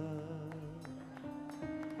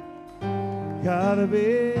 Gotta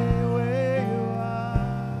be where you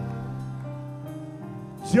are.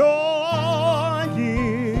 Joy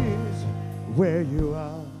is where you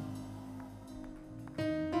are.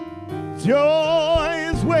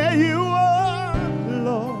 Joy is where you are,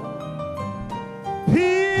 Lord.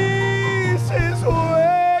 Peace is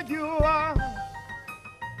where you are.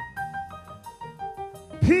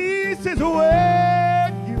 Peace is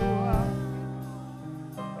where you are.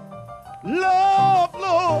 Love,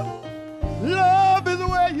 Lord, love is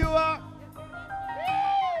where you are.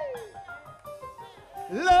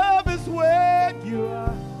 Love is where you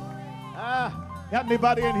are. Got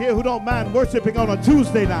anybody in here who don't mind worshiping on a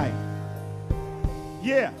Tuesday night?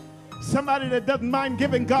 Yeah, somebody that doesn't mind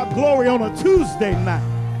giving God glory on a Tuesday night.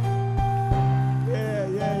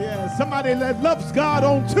 Yeah. Somebody that loves God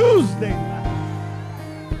on Tuesday night.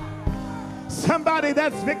 Somebody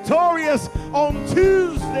that's victorious on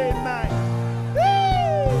Tuesday night.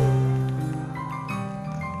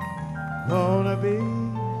 Woo! Wanna be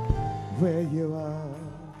where you are.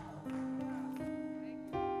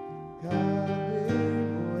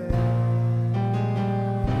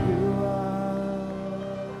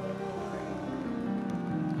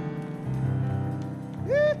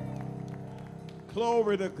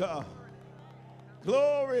 Glory to God.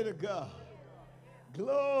 Glory to God.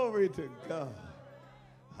 Glory to God.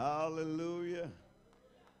 Hallelujah.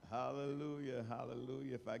 Hallelujah.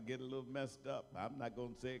 Hallelujah. If I get a little messed up, I'm not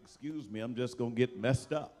going to say excuse me. I'm just going to get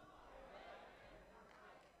messed up.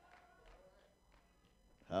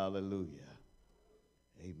 Hallelujah.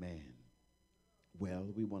 Amen. Well,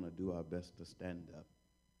 we want to do our best to stand up,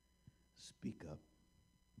 speak up,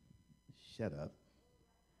 shut up,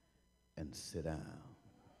 and sit down.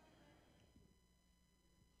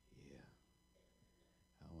 Yeah.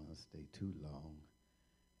 I want to stay too long.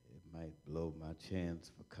 It might blow my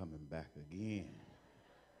chance for coming back again.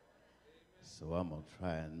 So I'm going to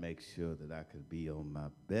try and make sure that I could be on my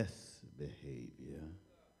best behavior.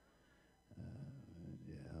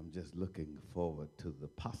 Yeah, I'm just looking forward to the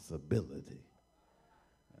possibility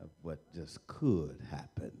of what just could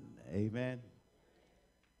happen. Amen.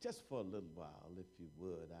 Just for a little while, if you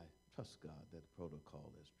would, I trust God that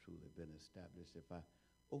protocol has truly been established. If I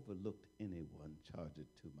overlooked anyone, charge it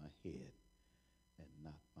to my head and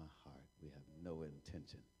not my heart. We have no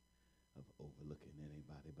intention of overlooking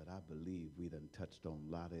anybody, but I believe we done touched on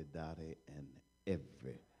Lottie, Dottie, and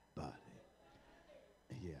everybody.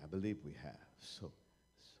 Yeah, I believe we have. So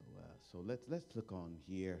let's look on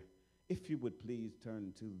here. If you would please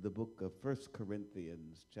turn to the book of 1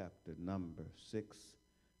 Corinthians, chapter number 6,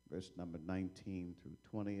 verse number 19 through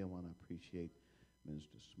 20. I want to appreciate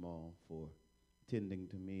Minister Small for tending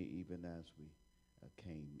to me even as we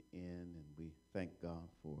came in, and we thank God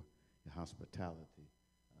for your hospitality,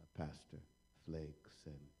 Pastor Flakes,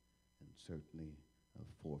 and certainly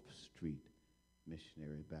 4th Street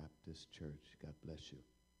Missionary Baptist Church. God bless you.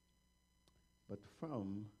 But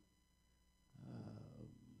from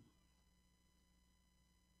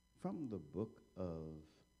the book of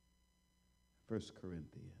 1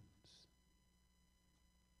 Corinthians,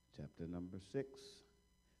 chapter number 6,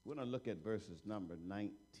 we're going to look at verses number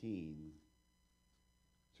 19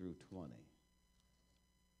 through 20.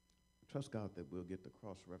 Trust God that we'll get the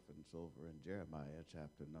cross-reference over in Jeremiah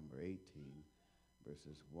chapter number 18,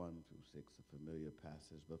 verses 1 through 6, a familiar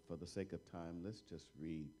passage. But for the sake of time, let's just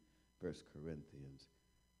read 1 Corinthians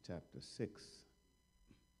chapter 6,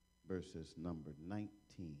 verses number 19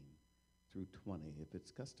 through 20. If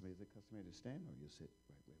it's customary, is it customary to stand or you sit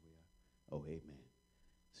right where we are? Oh, amen.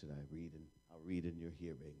 Should I read? I'll read in your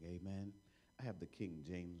hearing. Amen. I have the King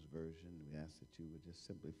James Version. We ask that you would just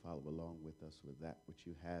simply follow along with us with that which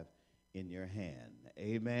you have in your hand.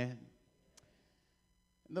 Amen.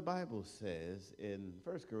 And the Bible says in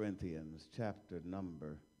 1 Corinthians chapter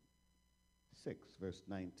number 6, verse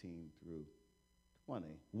 19 through 20.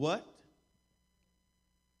 What?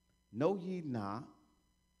 Know ye not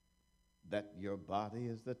that your body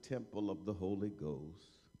is the temple of the Holy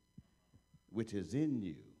Ghost, which is in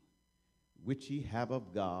you, which ye have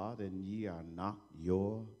of God, and ye are not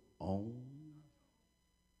your own?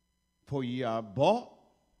 For ye are bought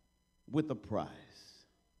with a price.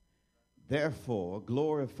 Therefore,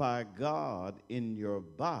 glorify God in your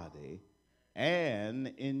body and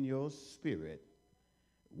in your spirit,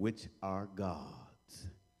 which are God's.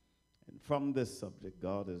 And from this subject,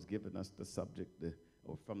 God has given us the subject,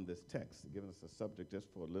 or from this text, given us a subject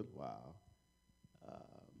just for a little while.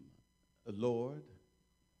 Lord,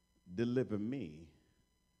 deliver me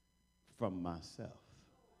from myself.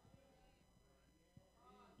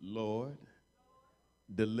 Lord,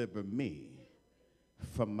 deliver me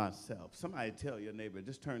from myself. Somebody tell your neighbor,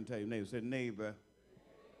 just turn and tell your neighbor, say, neighbor,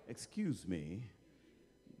 excuse me,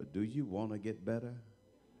 but do you want to get better?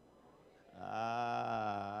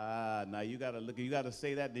 Now you got to look, you got to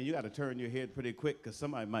say that, then you got to turn your head pretty quick because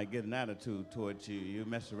somebody might get an attitude towards you. You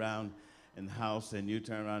mess around in the house and you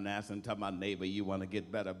turn around and ask and tell my neighbor you want to get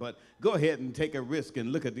better. But go ahead and take a risk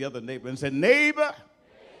and look at the other neighbor and say, neighbor,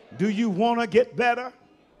 do you want to get better?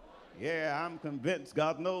 Yeah, I'm convinced,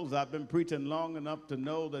 God knows I've been preaching long enough to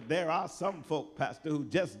know that there are some folk, Pastor, who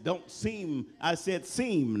just don't seem, I said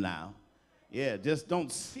seem now. Yeah, just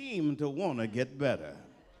don't seem to want to get better.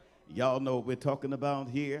 Y'all know what we're talking about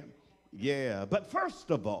here? Yeah, but first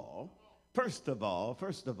of all,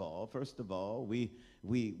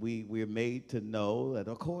 we're made to know that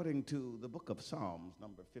according to the book of Psalms,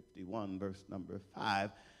 number 51, verse number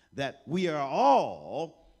 5, that we are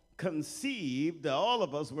all conceived, all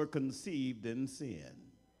of us were conceived in sin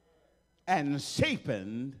and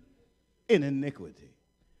shapen in iniquity.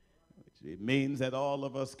 Which means that all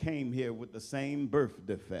of us came here with the same birth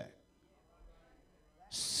defect.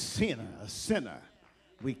 Sinner.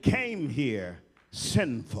 We came here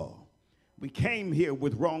sinful. We came here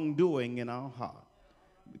with wrongdoing in our heart.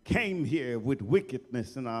 We came here with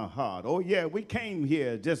wickedness in our heart. Oh yeah, we came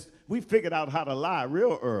here we figured out how to lie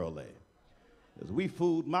real early. Because we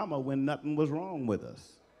fooled mama when nothing was wrong with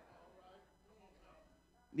us.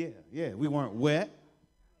 Yeah, we weren't wet.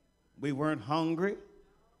 We weren't hungry.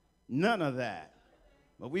 None of that.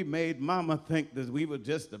 But we made mama think that we were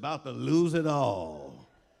just about to lose it all.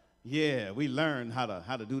 Yeah, we learned how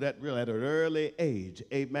to do that real at an early age.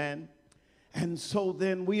 Amen. And so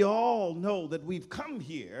then we all know that we've come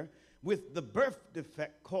here with the birth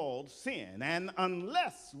defect called sin. And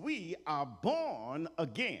unless we are born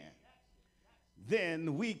again,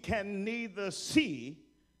 then we can neither see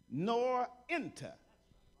nor enter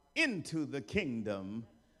into the kingdom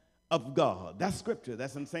of God. That's scripture.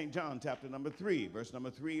 That's in St. John chapter number 3, verse number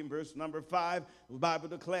 3 and verse number 5. The Bible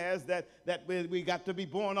declares that we got to be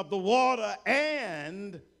born of the water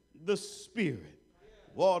and the Spirit.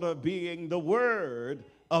 Water being the word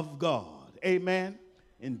of God. Amen.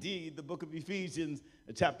 Indeed, the book of Ephesians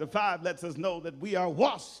chapter 5 lets us know that we are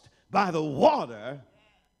washed by the water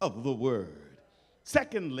of the word.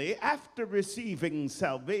 Secondly, after receiving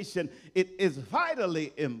salvation, it is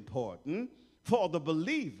vitally important for the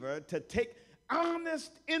believer to take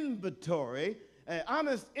honest inventory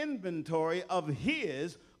of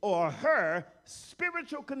his or her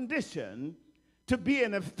spiritual condition to be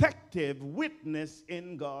an effective witness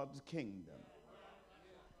in God's kingdom.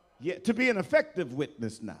 Yeah, to be an effective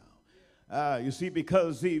witness now. You see,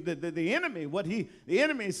 because the enemy, the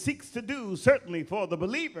enemy seeks to do, certainly for the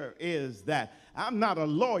believer, is that I'm not a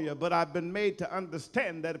lawyer, but I've been made to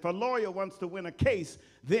understand that if a lawyer wants to win a case,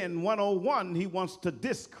 then 101, he wants to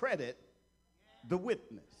discredit the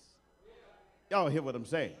witness. Y'all hear what I'm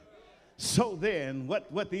saying? So then,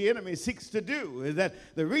 what the enemy seeks to do is that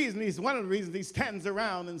one of the reasons he stands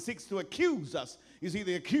around and seeks to accuse us. You see,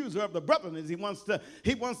 the accuser of the brethren is he wants to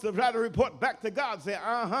try to report back to God, say,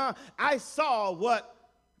 I saw what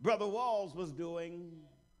Brother Walls was doing,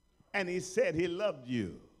 and he said he loved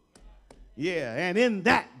you. Yeah, and in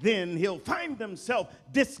that, then he'll find himself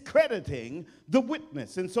discrediting the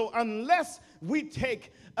witness. And so unless we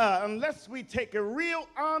take a real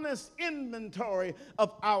honest inventory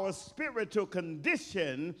of our spiritual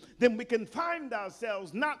condition, then we can find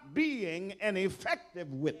ourselves not being an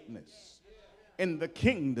effective witness in the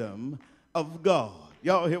kingdom of God.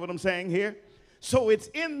 Y'all hear what I'm saying here? So it's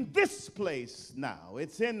in this place now.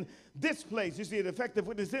 It's in this place. You see, an effective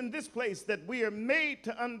witness in this place that we are made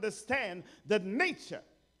to understand the nature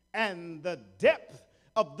and the depth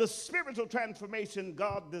of the spiritual transformation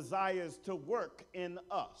God desires to work in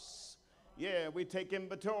us. Yeah, we take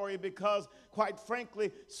inventory because, quite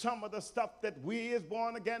frankly, some of the stuff that we as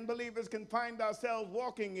born-again believers can find ourselves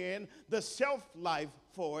walking in, the shelf life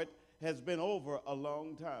for it has been over a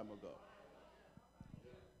long time ago.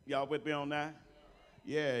 Y'all with me on that?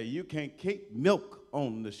 Yeah, you can't keep milk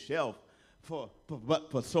on the shelf for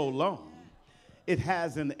so long. It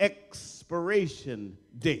has an expiration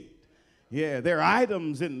date. Yeah, there are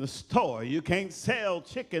items in the store. You can't sell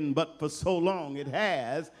chicken but for so long. It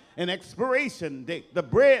has an expiration date. The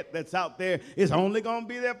bread that's out there is only going to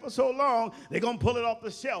be there for so long. They're going to pull it off the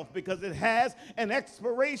shelf because it has an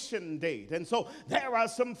expiration date. And so there are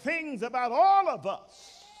some things about all of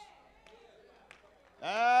us.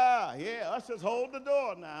 Yeah, us just hold the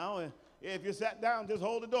door now. If you sat down, just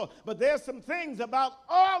hold the door. But there's some things about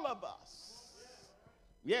all of us,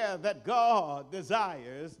 yeah, that God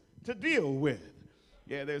desires to deal with.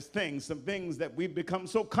 Yeah, there's some things that we've become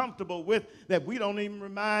so comfortable with that we don't even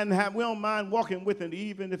we don't mind walking with it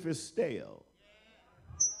even if it's stale.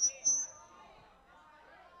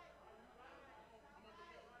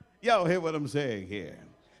 Y'all hear what I'm saying here?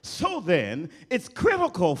 So then, it's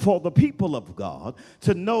critical for the people of God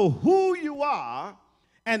to know who you are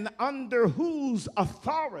and under whose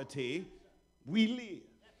authority we live.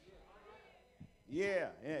 Yeah.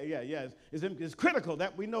 It's critical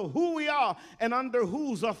that we know who we are and under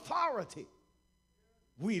whose authority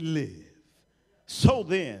we live. So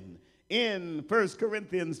then, in 1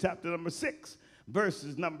 Corinthians chapter number 6,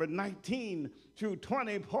 verses number 19 through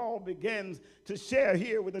 20, Paul begins to share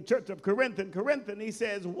here with the church of Corinth. In Corinth, he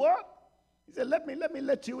says, what? He said, let me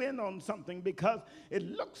let you in on something, because it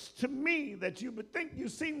looks to me that you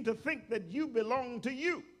seem to think that you belong to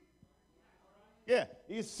you. Yeah,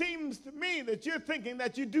 it seems to me that you're thinking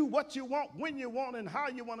that you do what you want, when you want, and how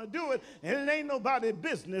you want to do it, and it ain't nobody's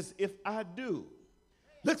business if I do.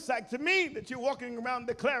 Looks like to me that you're walking around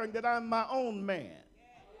declaring that I'm my own man.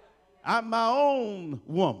 I'm my own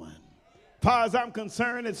woman. As far as I'm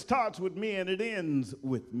concerned, it starts with me and it ends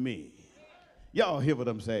with me. Y'all hear what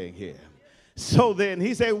I'm saying here? So then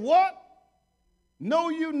he said, what? Know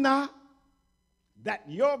you not that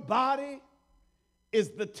your body is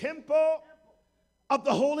the temple of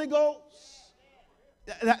the Holy Ghost?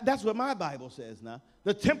 That's what my Bible says now.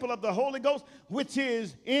 The temple of the Holy Ghost, which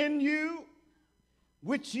is in you,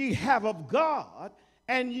 which ye have of God,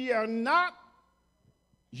 and ye are not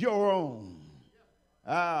your own.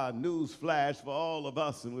 News flash for all of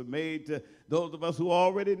us, and we're made to those of us who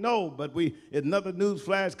already know, but another news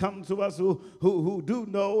flash comes to us who do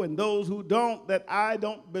know, and those who don't, that I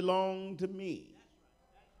don't belong to me.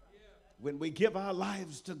 When we give our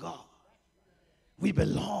lives to God, we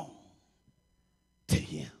belong to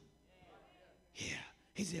him. Yeah.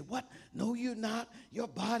 He said, what? Know you not? Your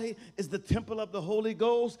body is the temple of the Holy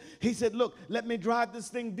Ghost. He said, look, let me drive this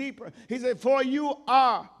thing deeper. He said, for you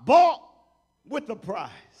are bought with a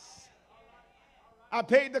price. I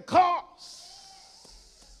paid the cost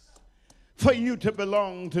for you to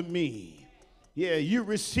belong to me. Yeah, you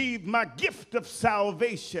received my gift of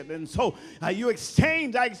salvation. And so I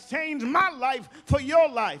exchanged my life for your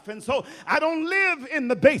life. And so I don't live in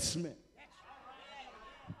the basement.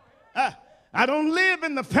 I don't live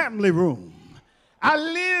in the family room. I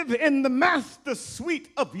live in the master suite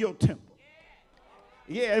of your temple.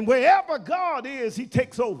 Yeah, and wherever God is, he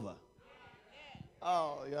takes over.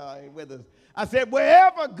 Oh, y'all ain't with us. I said,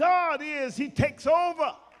 wherever God is, he takes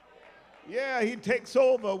over. Yeah, he takes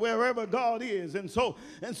over wherever God is. And so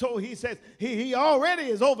he says he already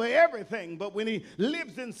is over everything. But when he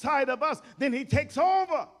lives inside of us, then he takes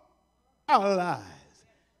over our lives.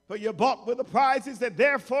 For you're bought with a price. He said,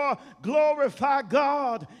 therefore glorify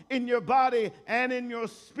God in your body and in your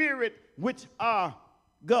spirit, which are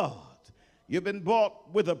God. You've been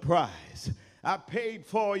bought with a price. I paid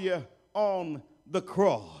for you on the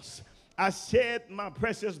cross. I shed my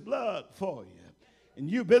precious blood for you.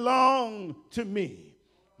 And you belong to me.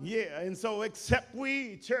 Yeah, and so except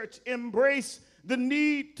we, church, embrace the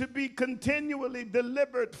need to be continually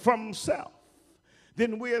delivered from self,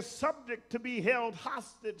 then we are subject to be held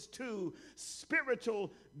hostage to spiritually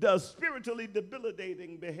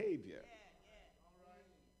debilitating behavior.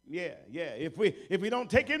 Yeah. If we don't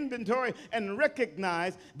take inventory and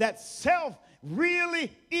recognize that self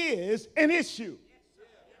really is an issue.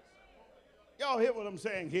 Y'all hear what I'm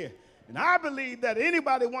saying here? And I believe that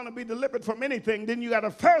anybody want to be delivered from anything, then you got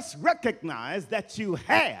to first recognize that you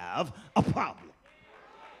have a problem.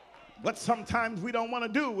 What sometimes we don't want to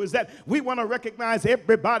do is that we want to recognize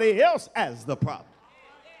everybody else as the problem.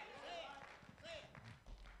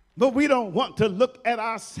 But we don't want to look at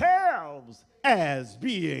ourselves as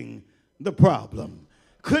being the problem.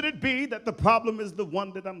 Could it be that the problem is the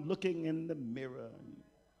one that I'm looking in the mirror?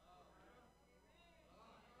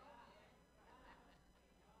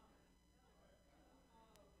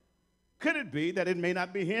 Could it be that it may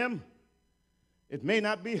not be him? It may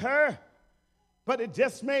not be her, but it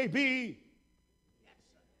just may be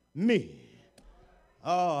me.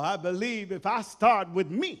 Oh, I believe if I start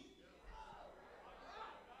with me,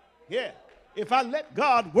 yeah, if I let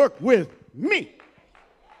God work with me,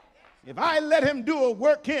 if I let him do a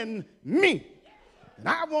work in me, then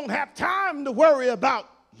I won't have time to worry about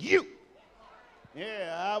you.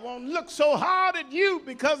 Yeah, I won't look so hard at you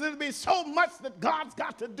because it'll be so much that God's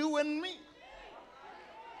got to do in me.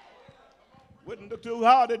 Wouldn't look too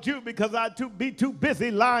hard at you because I'd be too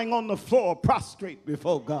busy lying on the floor prostrate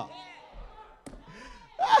before God.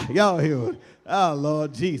 Y'all hear it? Oh,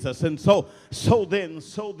 Lord Jesus. And so then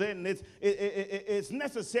it's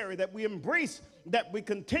necessary that we embrace that we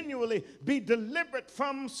continually be delivered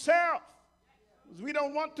from self. We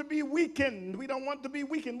don't want to be weakened. We don't want to be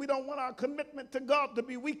weakened. We don't want our commitment to God to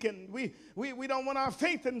be weakened. We don't want our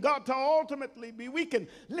faith in God to ultimately be weakened.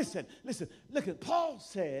 Listen. Look at Paul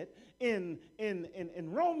said in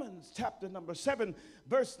Romans chapter number 7,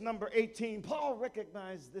 verse number 18. Paul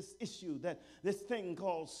recognized this issue, that this thing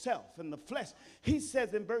called self and the flesh. He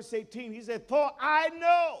says in verse 18, he said, for I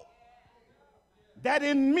know that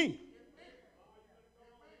in me,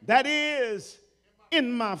 that is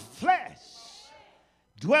in my flesh,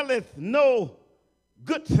 dwelleth no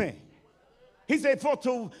good thing. He said, for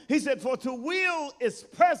to will is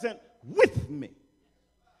present with me.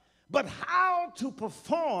 But how to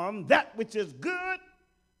perform that which is good,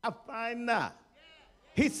 I find not.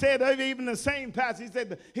 He said, even the same passage,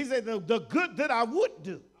 he said, the good that I would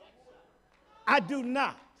do, I do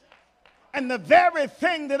not. And the very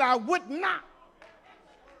thing that I would not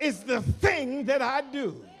is the thing that I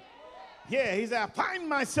do. Yeah, he said, I find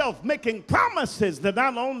myself making promises to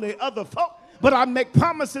not only other folk, but I make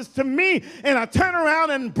promises to me, and I turn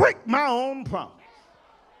around and break my own promise.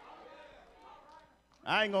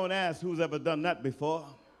 I ain't going to ask who's ever done that before.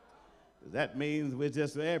 That means we're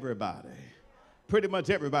just everybody. Pretty much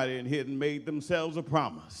everybody in here made themselves a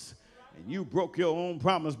promise. And you broke your own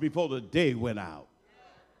promise before the day went out.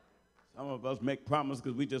 Some of us make promises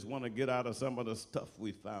because we just want to get out of some of the stuff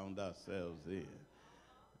we found ourselves in.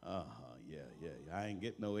 Yeah. I ain't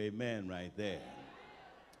getting no amen right there.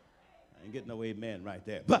 I ain't getting no amen right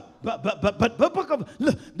there. But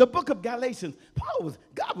the book of Galatians,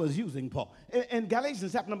 God was using Paul. In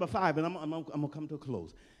Galatians chapter number 5, and I'm going to come to a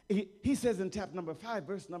close. He says in chapter number 5,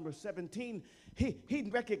 verse number 17, he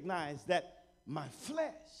recognized that my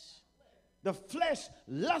flesh, the flesh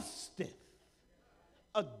lusteth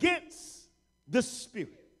against the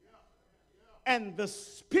spirit. and the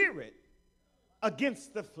spirit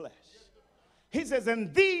against the flesh. He says,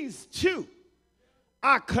 and these two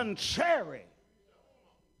are contrary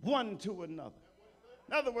one to another.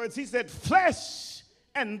 In other words, he said, flesh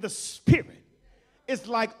and the spirit is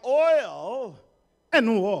like oil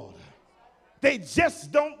and water. They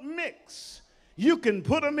just don't mix. You can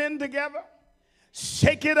put them in together,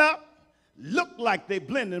 shake it up, look like they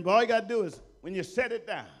blending, but all you got to do is when you set it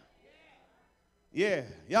down. Yeah,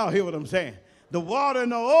 y'all hear what I'm saying? The water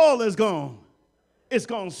and the oil is gone. It's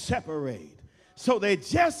going to separate. So they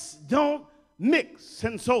just don't mix.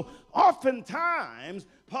 And so oftentimes,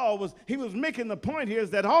 Paul was making the point here is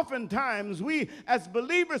that oftentimes we as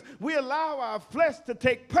believers, we allow our flesh to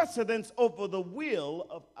take precedence over the will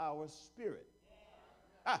of our spirit.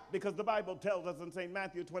 Because the Bible tells us in St.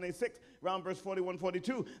 Matthew 26, around verse 41,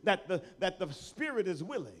 42, that the spirit is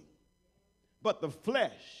willing, but the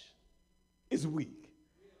flesh is weak.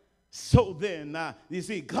 So then, you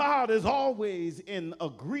see, God is always in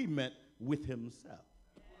agreement with himself.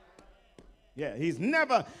 Yeah, he's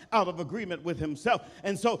never out of agreement with himself.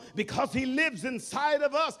 And so because he lives inside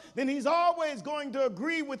of us, then he's always going to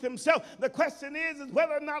agree with himself. The question is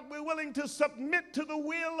whether or not we're willing to submit to the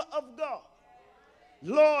will of God.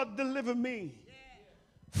 Lord, deliver me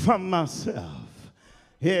from myself.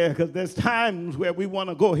 Yeah, because there's times where we want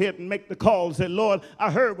to go ahead and make the call and say, Lord,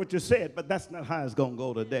 I heard what you said, but that's not how it's going to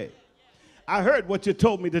go today. I heard what you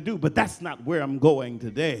told me to do, but that's not where I'm going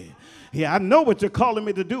today. Yeah, I know what you're calling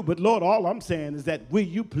me to do, but Lord, all I'm saying is that will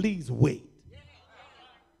you please wait?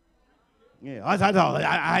 Yeah,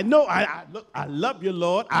 I know, look, I love you,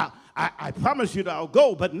 Lord. I promise you that I'll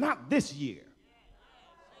go, but not this year.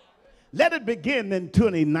 Let it begin in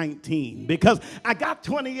 2019 because I got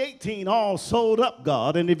 2018 all sold up,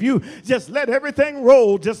 God. And if you just let everything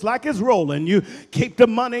roll just like it's rolling, you keep the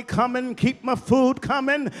money coming, keep my food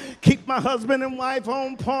coming, keep my husband and wife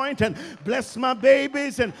on point, and bless my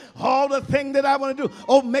babies and all the thing that I want to do.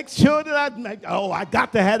 Oh, make sure that I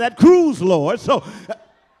got to have that cruise, Lord. So,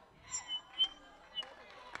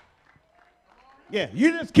 yeah,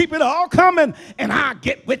 you just keep it all coming and I'll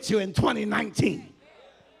get with you in 2019.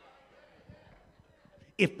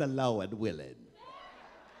 If the Lord willing.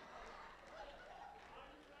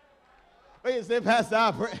 Well, you say, Pastor,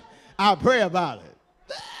 I'll pray about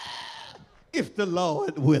it. If the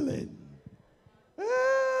Lord willing.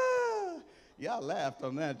 Y'all laughed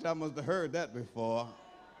on that. Y'all must have heard that before.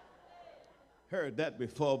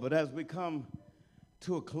 But as we come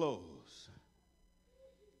to a close,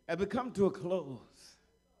 I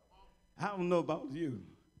don't know about you,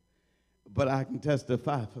 but I can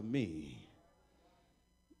testify for me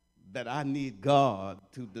that I need God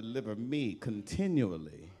to deliver me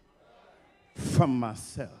continually from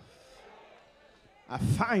myself. I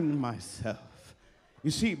find myself,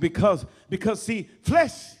 you see, because see,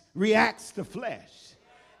 flesh reacts to flesh.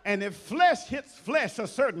 And if flesh hits flesh a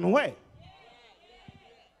certain way,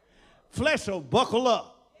 flesh will buckle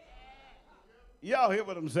up. Y'all hear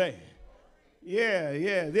what I'm saying? Yeah.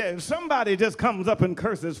 If somebody just comes up and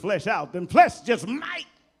curses flesh out, then flesh just might.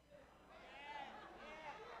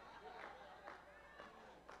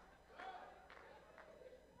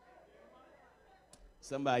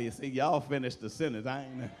 Somebody say, y'all finished the sentence. I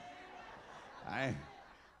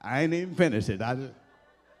ain't even finished it.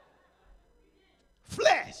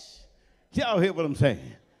 Flesh. Y'all hear what I'm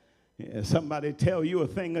saying? Yeah, somebody tell you a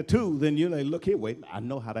thing or two, then you're like, look here, wait, I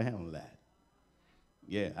know how to handle that.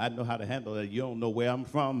 Yeah, I know how to handle that. You don't know where I'm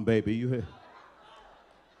from, baby. You hear?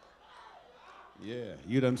 Yeah,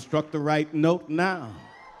 you done struck the right note now.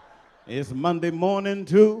 It's Monday morning,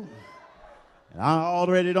 too. I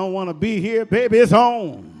already don't want to be here, baby, it's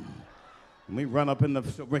on. And we run up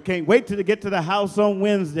we can't wait till to get to the house on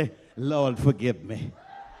Wednesday. Lord, forgive me.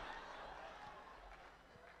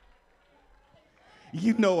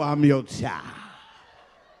 You know I'm your child.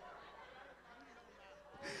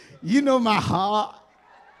 You know my heart.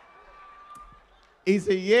 He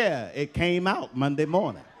said, yeah, it came out Monday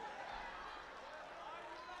morning.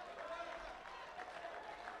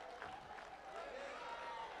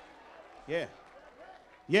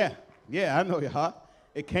 Yeah, I know your heart.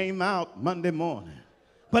 It came out Monday morning.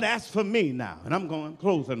 But as for me now, and I'm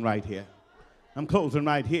closing right here. But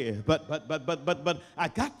I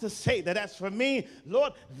got to say that as for me,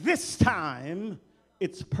 Lord, this time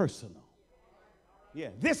it's personal.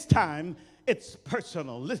 Yeah, this time it's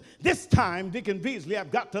personal. This time, Deacon Beasley,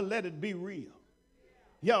 I've got to let it be real.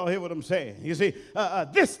 Y'all hear what I'm saying? You see,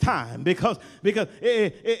 this time, because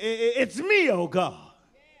it's me, oh God.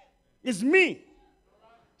 It's me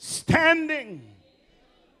standing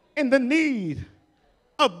in the need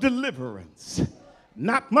of deliverance.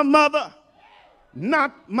 Not my mother,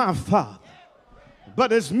 not my Father,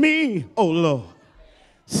 but it's me, oh Lord,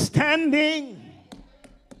 standing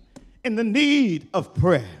in the need of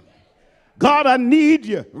prayer. God, I need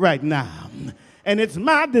you right now. And it's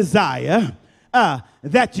my desire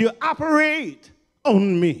that you operate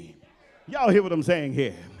on me. Y'all hear what I'm saying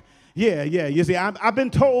here? Yeah. You see, I've been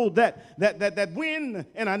told that when,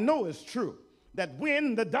 and I know it's true, that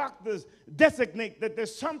when the doctors designate that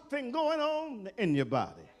there's something going on in your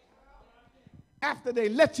body, after they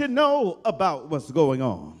let you know about what's going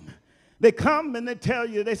on, they come and they tell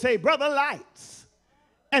you, they say, Brother Lights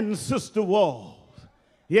and Sister Walls.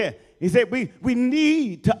 Yeah, he said, we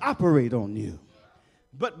need to operate on you.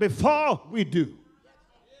 But before we do,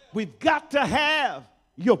 we've got to have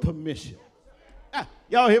your permission.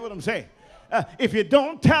 Y'all hear what I'm saying? If you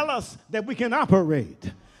don't tell us that we can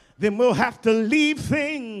operate, then we'll have to leave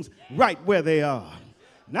things right where they are.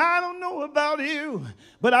 Now, I don't know about you,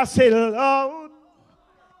 but I say, Lord,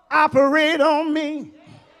 operate on me.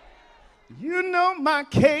 You know my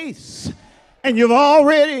case, and you've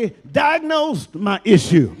already diagnosed my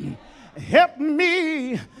issue. Help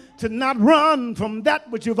me to not run from that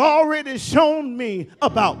which you've already shown me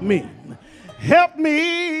about me. Help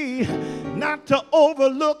me not to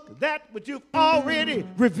overlook that which you've already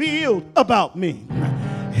revealed about me.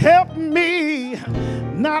 Help me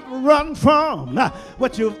not run from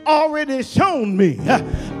what you've already shown me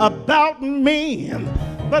about me.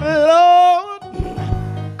 But Lord,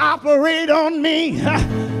 operate on me.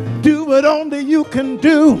 Do what only you can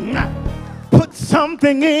do. Put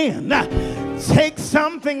something in. Take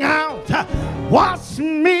something out. Wash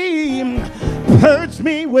me. Purge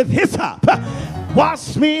me with hyssop.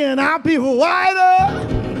 Wash me and I'll be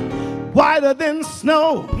whiter than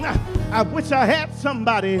snow. I wish I had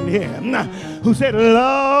somebody in here who said,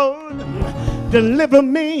 Lord, deliver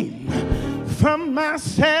me from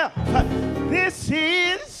myself. This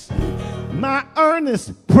is my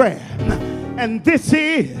earnest prayer, and this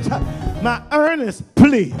is my earnest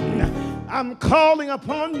plea. I'm calling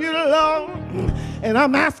upon you, Lord, and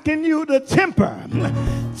I'm asking you to temper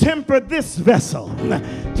this vessel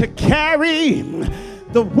to carry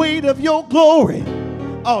the weight of your glory.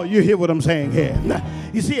 Oh, you hear what I'm saying here?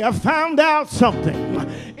 You see, I found out something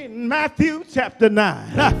in Matthew chapter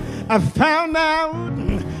 9. I found out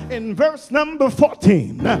in verse number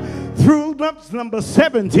 14 through verse number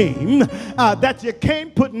 17 that you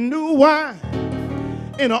can't put new wine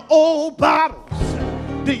in an old bottle.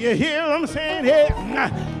 Do you hear what I'm saying here?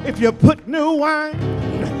 If you put new wine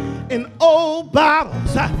in old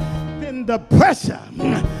bottles, then the pressure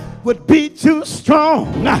would be too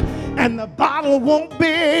strong, and the bottle won't be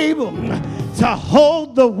able to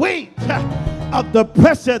hold the weight of the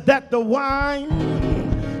pressure that the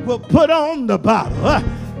wine will put on the bottle.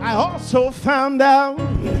 I also found out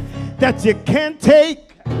that you can't take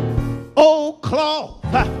old cloth,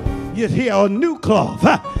 you hear, or new cloth,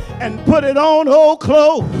 and put it on old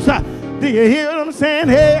clothes. Do you hear what I'm saying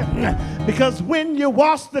here? Because when you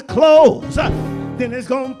wash the clothes, then it's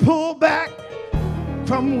going to pull back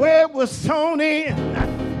from where it was sewn in,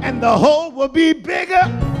 and the hole will be bigger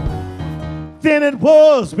than it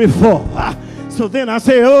was before. So then I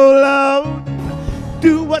say, oh Lord,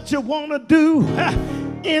 do what you want to do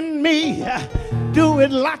in me. Do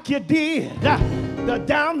it like you did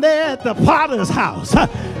down there at the potter's house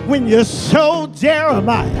when you showed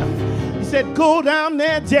Jeremiah. You said, go down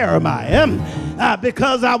there, Jeremiah,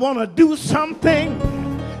 because I want to do something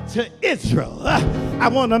to Israel. I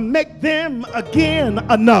want to make them again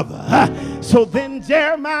another. So then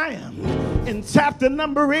Jeremiah, in chapter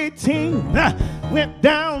number 18, went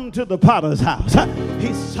down to the potter's house.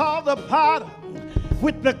 He saw the potter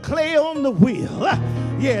with the clay on the wheel.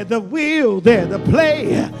 Yeah, the wheel there, the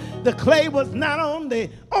clay. The clay was not on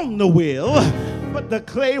the wheel, but the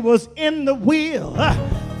clay was in the wheel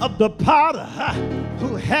of the potter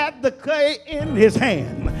who had the clay in his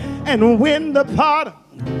hand. And when the potter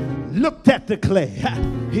looked at the clay,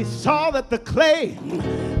 he saw that the clay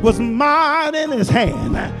was marred in his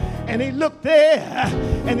hand. And he looked there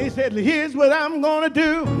and he said, here's what I'm going to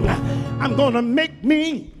do. I'm going to make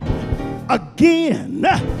me again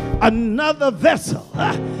another vessel.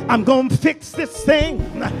 I'm going to fix this thing.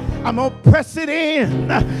 I'm going to press it in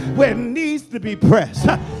where it needs to be pressed.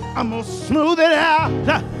 I'm going to smooth it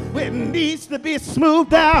out where it needs to be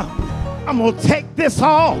smoothed out. I'm going to take this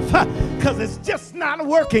off because it's just not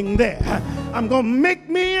working there. I'm going to make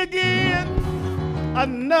me again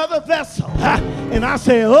another vessel. And I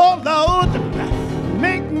say, oh Lord,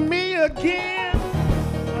 make me again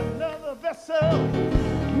another vessel.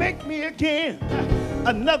 Make me again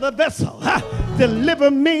another vessel.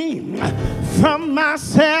 Deliver me from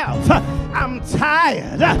myself. I'm I'm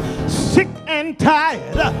tired, sick and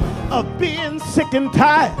tired of being sick and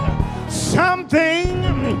tired. Something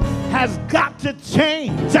has got to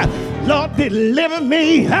change. Lord, deliver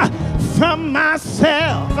me from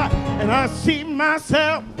myself. And I see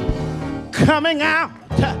myself coming out.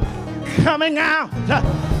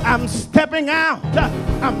 I'm stepping out.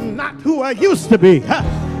 I'm not who I used to be.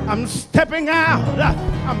 I'm stepping out.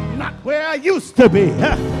 I'm not where I used to be.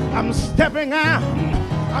 I'm stepping out.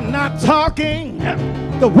 I'm not talking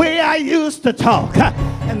the way I used to talk.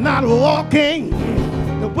 And not walking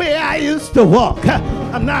the way I used to walk.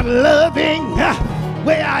 I'm not loving the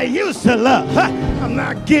way I used to love. I'm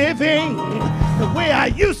not giving the way I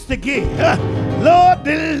used to give. Lord,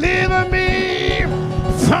 deliver me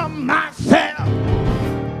from myself.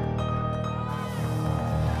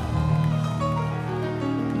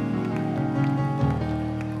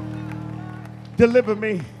 Deliver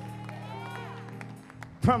me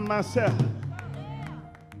from myself.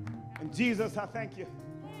 And Jesus, I thank you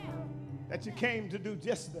that you came to do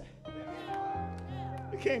just that.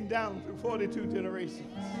 You came down through 42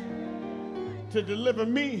 generations to deliver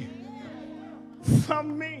me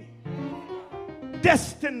from me,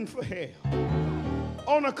 destined for hell,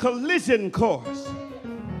 on a collision course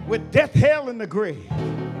with death, hell, and the grave.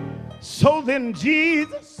 So then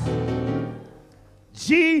Jesus,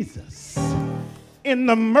 in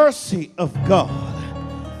the mercy of God,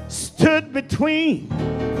 stood between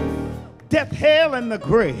death, hell, and the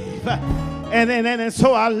grave. And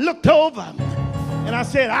so I looked over and I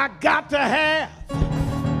said, I got to have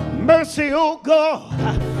mercy, oh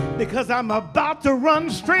God, because I'm about to run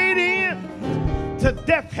straight in to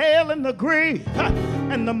death, hell, and the grave.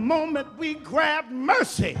 And the moment we grabbed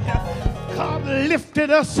mercy, God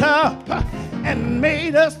lifted us up and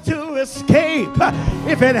made us to escape.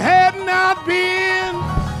 If it had not been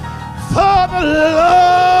for the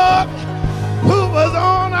Lord who was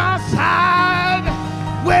on our side,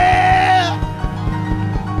 well,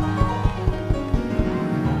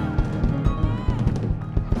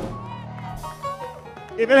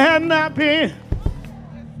 if it had not been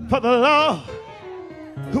for the Lord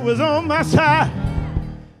who was on my side,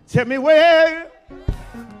 tell me where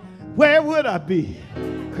would I be?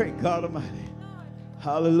 Great God Almighty.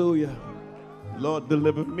 Hallelujah. Lord,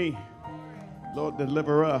 deliver me. Lord,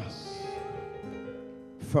 deliver us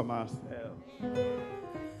from ourselves.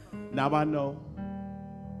 Now I know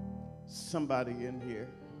somebody in here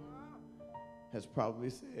has probably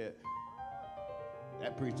said,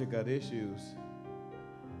 that preacher got issues,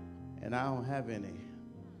 and I don't have any.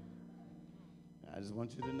 I just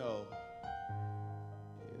want you to know,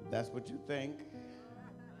 if that's what you think,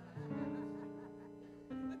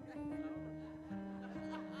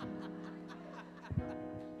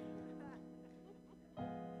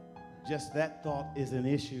 just that thought is an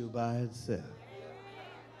issue by itself.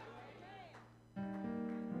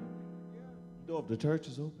 The door of the church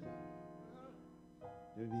is open.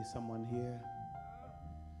 There may be someone here.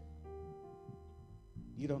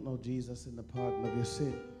 You don't know Jesus in the pardon of your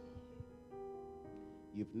sin.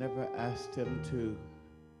 You've never asked him to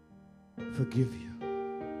forgive you,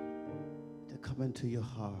 to come into your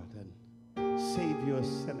heart and save you a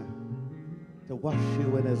sinner, to wash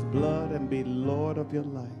you in his blood and be Lord of your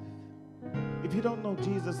life. If you don't know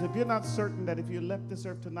Jesus, if you're not certain that if you left this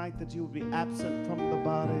earth tonight that you will be absent from the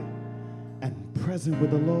body and present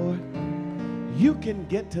with the Lord, you can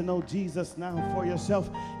get to know Jesus now for yourself.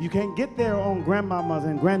 You can't get there on grandmama's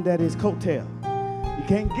and granddaddy's coattail. You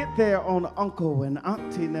can't get there on uncle and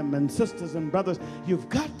auntie them and sisters and brothers. You've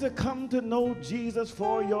got to come to know Jesus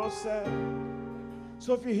for yourself.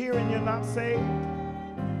 So if you're here and you're not saved,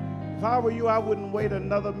 if I were you, I wouldn't wait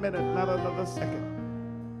another minute, not another second.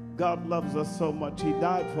 God loves us so much. He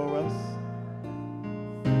died for us.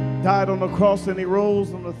 Died on the cross, and he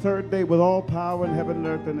rose on the third day with all power in heaven and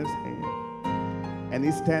earth in his hand. And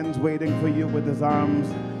he stands waiting for you with his arms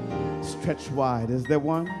stretched wide. Is there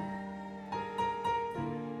one?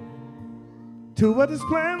 To what his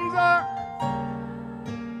plans are.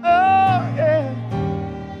 Oh, yeah.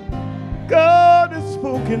 God has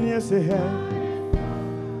spoken, yes, he has.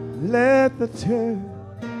 Let the church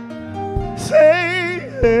say,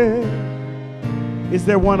 is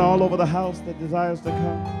there one all over the house that desires to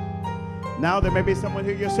come? Now there may be someone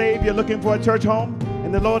here, you're saved, you're looking for a church home,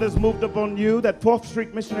 and the Lord has moved upon you that 4th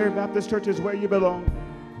Street Missionary Baptist Church is where you belong.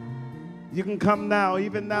 You can come now,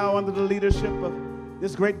 even now, under the leadership of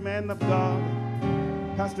this great man of God,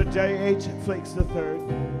 Pastor J.H. Flakes III.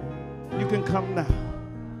 You can come now.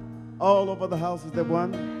 All over the house, is there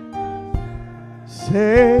one?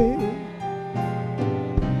 Say,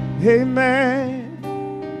 amen.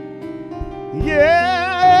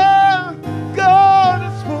 Yeah,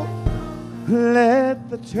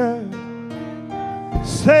 the church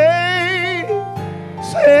say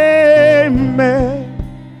amen.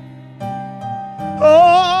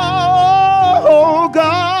 Oh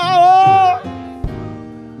God,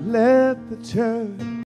 let the church